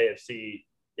competitive the AFC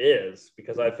is,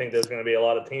 because I think there's going to be a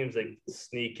lot of teams that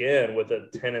sneak in with a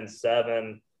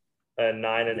 10-7 and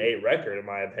 9-8 record, in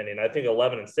my opinion. I think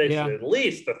 11-6 is at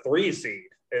least the 3 seed,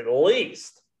 at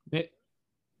least.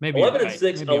 Maybe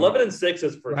 11-6. 11-6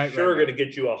 is for sure going to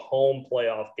get you a home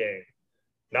playoff game.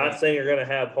 Not saying you're going to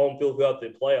have home field throughout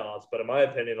the playoffs, but in my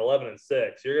opinion, 11-6,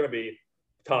 you're going to be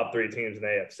top 3 teams in the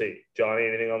AFC. Johnny,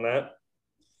 anything on that?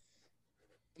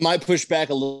 Might push back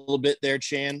a little bit there,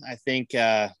 Chan. I think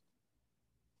I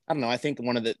don't know. I think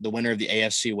one of the winner of the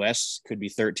AFC West could be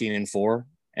 13-4,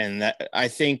 and that I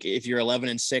think if you're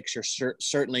 11-6, you're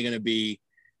certainly going to be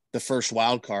the first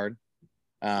wild card.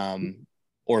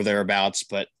 Or thereabouts,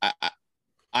 but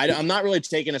I'm not really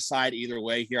taking a side either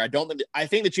way here. I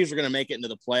think the Chiefs are going to make it into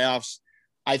the playoffs.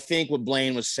 I think what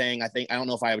Blaine was saying, I don't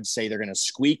know if I would say they're going to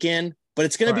squeak in, but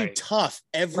it's going to be tough.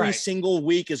 Every single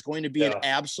week is going to be an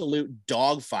absolute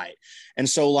dogfight. And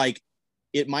so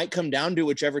it might come down to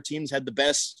whichever teams had the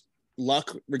best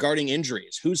luck regarding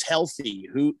injuries, who's healthy,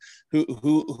 who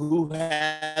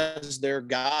has their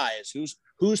guys,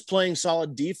 who's playing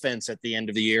solid defense at the end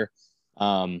of the year.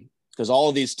 Because all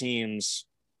of these teams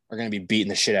are going to be beating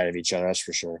the shit out of each other. That's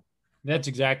for sure. That's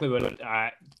exactly what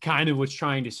I kind of was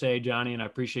trying to say, Johnny, and I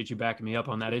appreciate you backing me up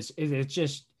on that. It's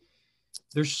just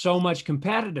there's so much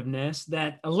competitiveness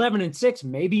that 11-6,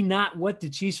 maybe not what the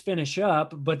Chiefs finish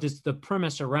up, but it's the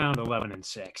premise around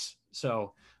 11-6.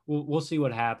 So we'll see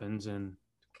what happens. And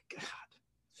God.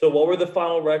 So what were the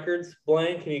final records,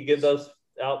 Blaine? Can you give those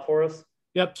out for us?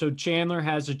 Yep. So Chandler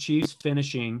has the Chiefs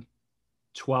finishing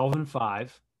 12-5.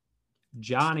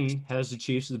 Johnny has the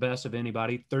Chiefs the best of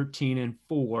anybody,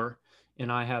 13-4. And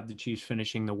I have the Chiefs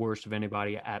finishing the worst of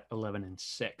anybody at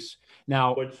 11-6.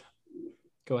 Now,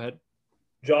 go ahead.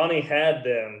 Johnny had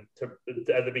them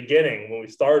at the beginning when we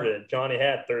started. Johnny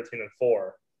had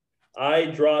 13-4. I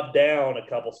dropped down a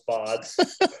couple spots.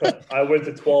 I went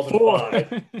to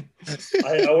 12-5.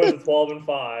 I went to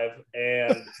 12-5,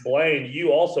 and Blaine,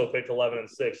 you also picked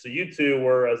 11-6. So you two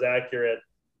were as accurate.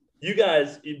 You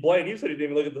guys, Blaine, you said you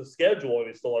didn't even look at the schedule and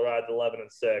you still arrived at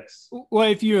 11-6. Well,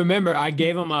 if you remember, I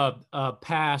gave them a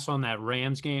pass on that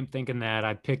Rams game, thinking that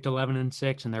I picked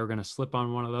 11-6 and they were going to slip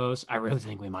on one of those. I really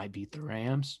think we might beat the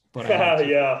Rams, but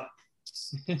yeah.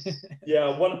 Yeah.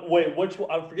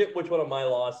 I forget which one of my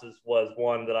losses was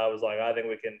one that I was like, I think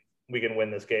we can win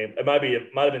this game. It might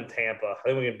have been Tampa. I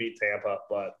think we can beat Tampa,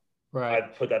 but right. I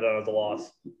put that down as a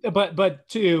loss. But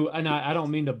too, and I don't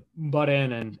mean to butt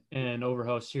in and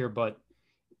overhost here, but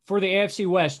for the AFC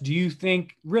West, do you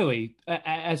think really,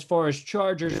 as far as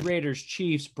Chargers, Raiders,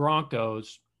 Chiefs,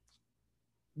 Broncos,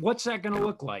 what's that going to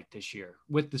look like this year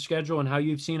with the schedule and how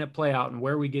you've seen it play out and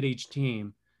where we get each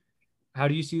team? How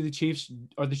do you see the Chiefs?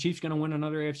 Are the Chiefs going to win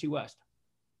another AFC West?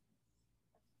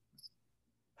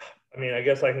 I mean, I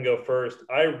guess I can go first.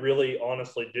 I really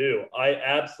honestly do. I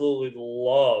absolutely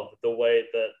love the way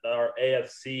that our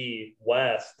AFC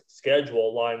West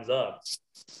schedule lines up.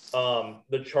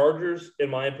 The Chargers, in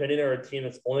my opinion, are a team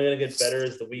that's only going to get better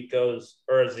as the week goes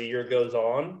or as the year goes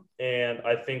on. And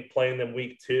I think playing them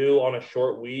week 2 on a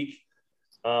short week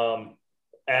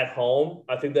at home,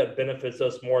 I think that benefits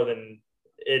us more than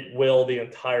it will the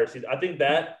entire season. I think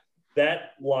that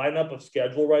lineup of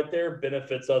schedule right there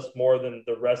benefits us more than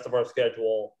the rest of our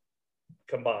schedule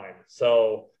combined.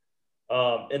 So,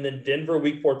 and then Denver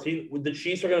week 14, the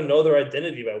Chiefs are going to know their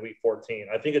identity by week 14.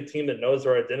 I think a team that knows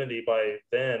their identity by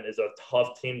then is a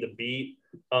tough team to beat.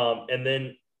 And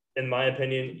then, in my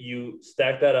opinion, you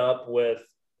stack that up with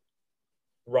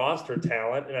roster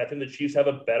talent, and I think the Chiefs have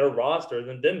a better roster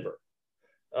than Denver.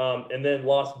 And then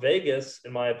Las Vegas,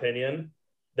 in my opinion,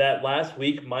 that last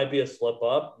week might be a slip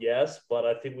up, yes, but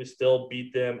I think we still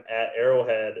beat them at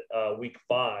Arrowhead week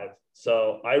 5.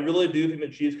 So I really do think the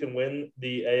Chiefs can win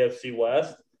the AFC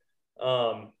West.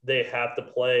 They have to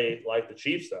play like the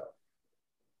Chiefs, though.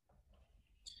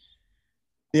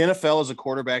 The NFL is a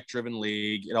quarterback-driven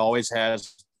league. It always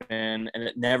has been, and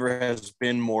it never has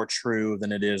been more true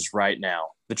than it is right now.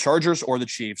 The Chargers or the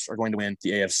Chiefs are going to win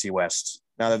the AFC West.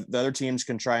 Now, the other teams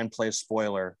can try and play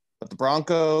spoiler, but the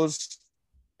Broncos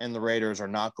and the Raiders are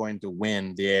not going to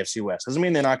win the AFC West. Doesn't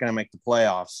mean they're not going to make the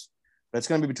playoffs, but it's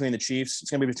going to be between the Chiefs. It's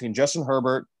going to be between Justin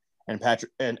Herbert and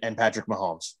Patrick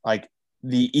Mahomes. Like,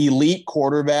 the elite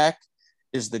quarterback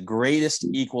is the greatest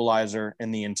equalizer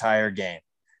in the entire game.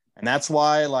 And that's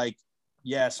why, like,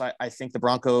 yes, I think the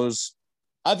Broncos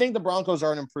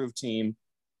are an improved team.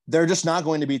 They're just not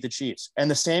going to beat the Chiefs.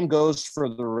 And the same goes for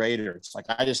the Raiders. Like,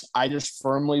 I just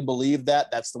firmly believe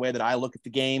that. That's the way that I look at the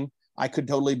game. I could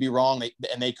totally be wrong,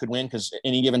 and they could win because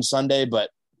any given Sunday. But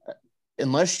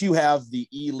unless you have the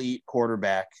elite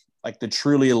quarterback, like the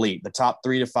truly elite, the top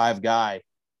 3 to 5 guy,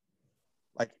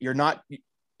 like you're not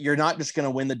just going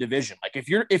to win the division. Like if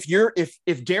the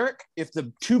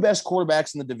 2 best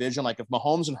quarterbacks in the division, like if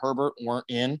Mahomes and Herbert weren't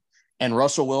in, and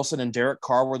Russell Wilson and Derek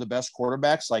Carr were the best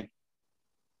quarterbacks,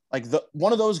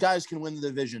 one of those guys can win the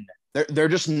division. They're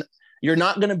just, you're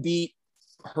not going to beat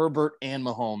Herbert and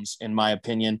Mahomes, in my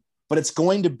opinion. But it's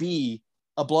going to be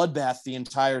a bloodbath the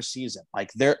entire season. Like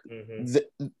the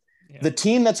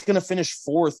team that's going to finish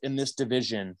 4th in this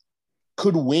division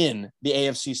could win the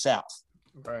AFC South.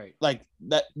 Right. Like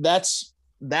that's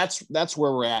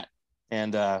where we're at.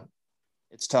 And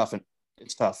it's tough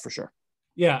for sure.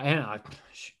 Yeah.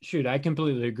 And I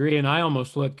completely agree. And I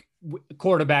almost look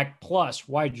quarterback plus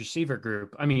wide receiver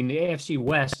group. I mean, the AFC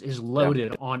West is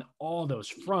loaded on all those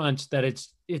fronts that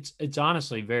it's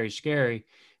honestly very scary.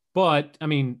 But I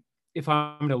mean, if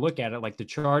I'm to look at it like the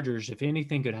Chargers, if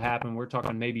anything could happen, we're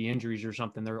talking maybe injuries or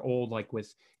something. They're old, like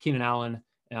with Keenan Allen,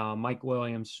 Mike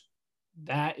Williams.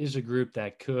 That is a group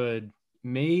that could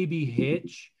maybe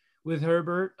hitch with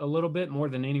Herbert a little bit more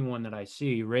than anyone that I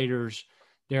see. Raiders,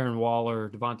 Darren Waller,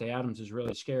 Devontae Adams is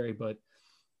really scary, but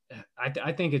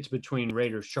I think it's between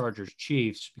Raiders, Chargers,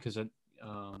 Chiefs because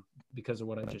because of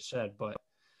what I just said. But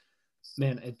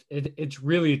man, it's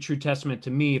really a true testament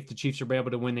to me if the Chiefs are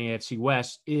able to win the AFC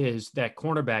West is that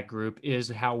cornerback group, is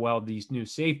how well these new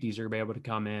safeties are able to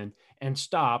come in and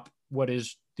stop what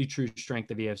is the true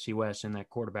strength of the AFC West in that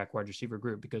quarterback wide receiver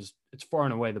group, because it's far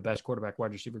and away the best quarterback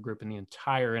wide receiver group in the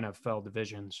entire NFL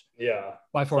divisions. Yeah.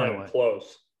 By far and away.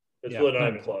 Close. It's really not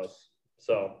even close.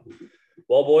 So,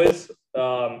 well, boys,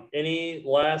 any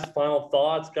last final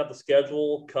thoughts? Got the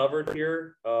schedule covered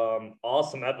here.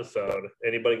 Awesome episode.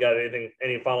 Anybody got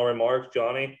any final remarks?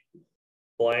 Johnny?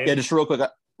 Blaine? Yeah, just real quick.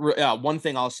 One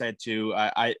thing I'll say too,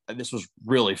 I this was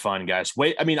really fun, guys.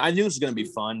 I mean, I knew this was going to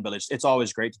be fun, but it's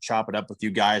always great to chop it up with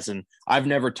you guys. And I've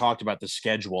never talked about the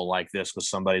schedule like this with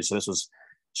somebody, so this was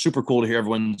super cool to hear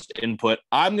everyone's input.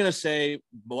 I'm going to say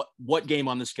what game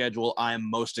on the schedule I am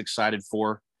most excited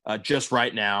for just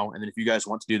right now, and then if you guys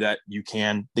want to do that, you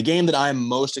can. The game that I am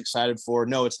most excited for,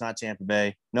 no, it's not Tampa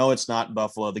Bay. No, it's not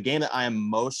Buffalo. The game that I am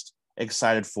most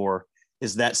excited for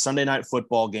is that Sunday night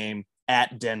football game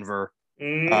at Denver.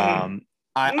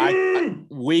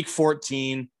 Week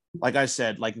 14, like I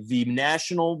said, like the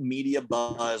national media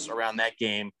buzz around that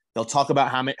game, they'll talk about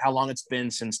how long it's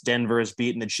been since Denver has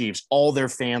beaten the Chiefs. All their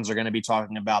fans are going to be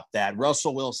talking about that.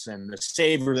 Russell Wilson, the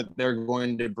savior that they're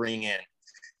going to bring in,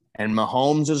 and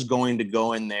Mahomes is going to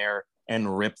go in there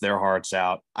and rip their hearts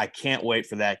out. I can't wait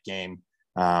for that game.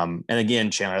 And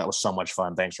again, Chandler, that was so much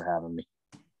fun. Thanks for having me.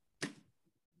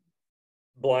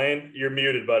 Blaine, you're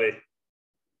muted, buddy.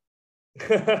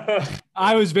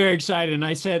 I was very excited, and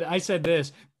I said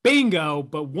this bingo,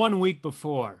 but 1 week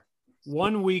before,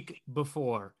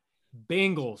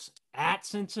 Bengals at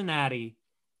Cincinnati,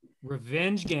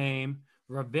 revenge game,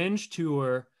 revenge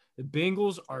tour. The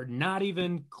Bengals are not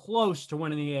even close to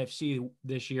winning the AFC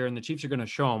this year, and the Chiefs are going to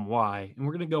show them why. And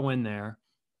we're going to go in there,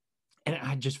 and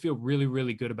I just feel really,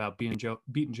 really good about beating Joe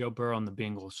Burrow and the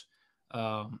Bengals.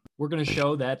 We're going to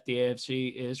show that the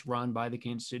AFC is run by the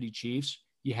Kansas City Chiefs.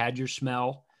 You had your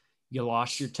smell, you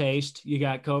lost your taste, you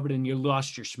got COVID, and you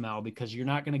lost your smell because you're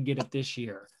not going to get it this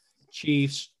year.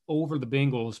 Chiefs over the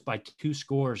Bengals by 2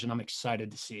 scores, and I'm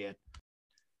excited to see it.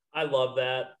 I love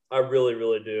that. I really,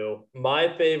 really do.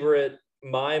 My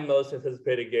most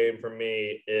anticipated game for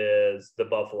me is the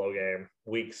Buffalo game,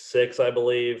 week 6, I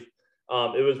believe.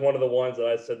 It was one of the ones that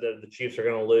I said that the Chiefs are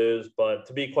going to lose, but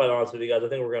to be quite honest with you guys, I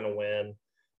think we're going to win.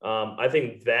 I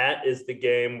think that is the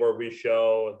game where we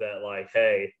show that, like,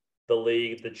 hey,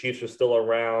 the Chiefs are still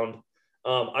around.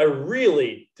 I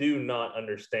really do not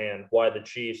understand why the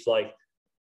Chiefs, like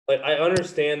I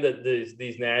understand that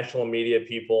these national media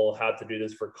people have to do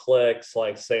this for clicks,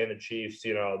 like saying the Chiefs,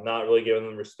 not really giving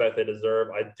them respect they deserve.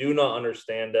 I do not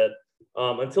understand it.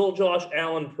 Until Josh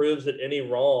Allen proves it any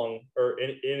wrong or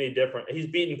any different. He's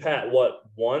beaten Pat,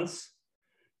 once?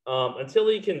 Until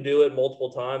he can do it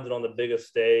multiple times and on the biggest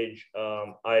stage,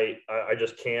 I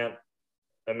just can't.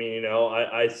 I mean,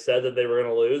 I said that they were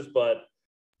going to lose, but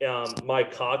my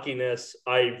cockiness,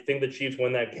 I think the Chiefs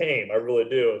win that game. I really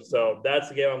do. So that's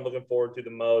the game I'm looking forward to the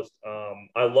most.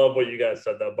 I love what you guys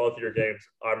said, though. Both of your games,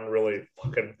 I'm really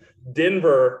fucking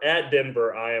Denver.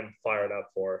 I am fired up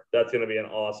for. That's going to be an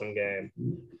awesome game.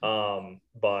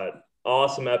 But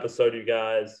awesome episode, you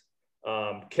guys.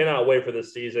 Cannot wait for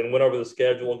this season. Went over the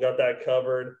schedule, got that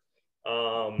covered.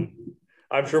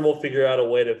 I'm sure we'll figure out a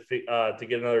way to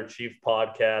get another Chief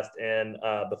podcast in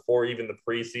before even the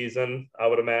preseason, I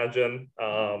would imagine.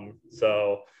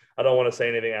 So I don't want to say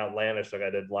anything outlandish like I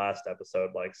did last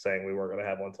episode, like saying we weren't going to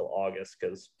have one until August,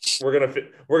 because we're gonna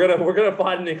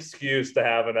find an excuse to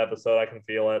have an episode. I can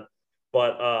feel it.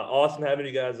 But awesome having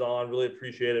you guys on. Really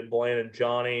appreciate it, Blaine and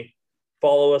Johnny.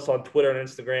 Follow us on Twitter and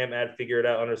Instagram at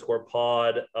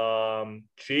 @figureitout_pod.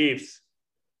 Chiefs.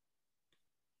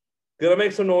 Gonna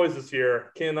make some noise this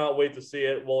year. Cannot wait to see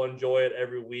it. We'll enjoy it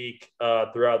every week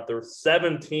throughout the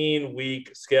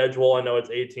 17-week schedule. I know it's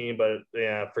 18, but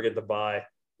yeah, forget the bye.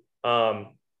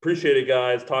 Appreciate it,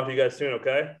 guys. Talk to you guys soon,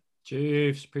 okay?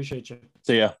 Chiefs, appreciate you.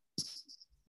 See ya.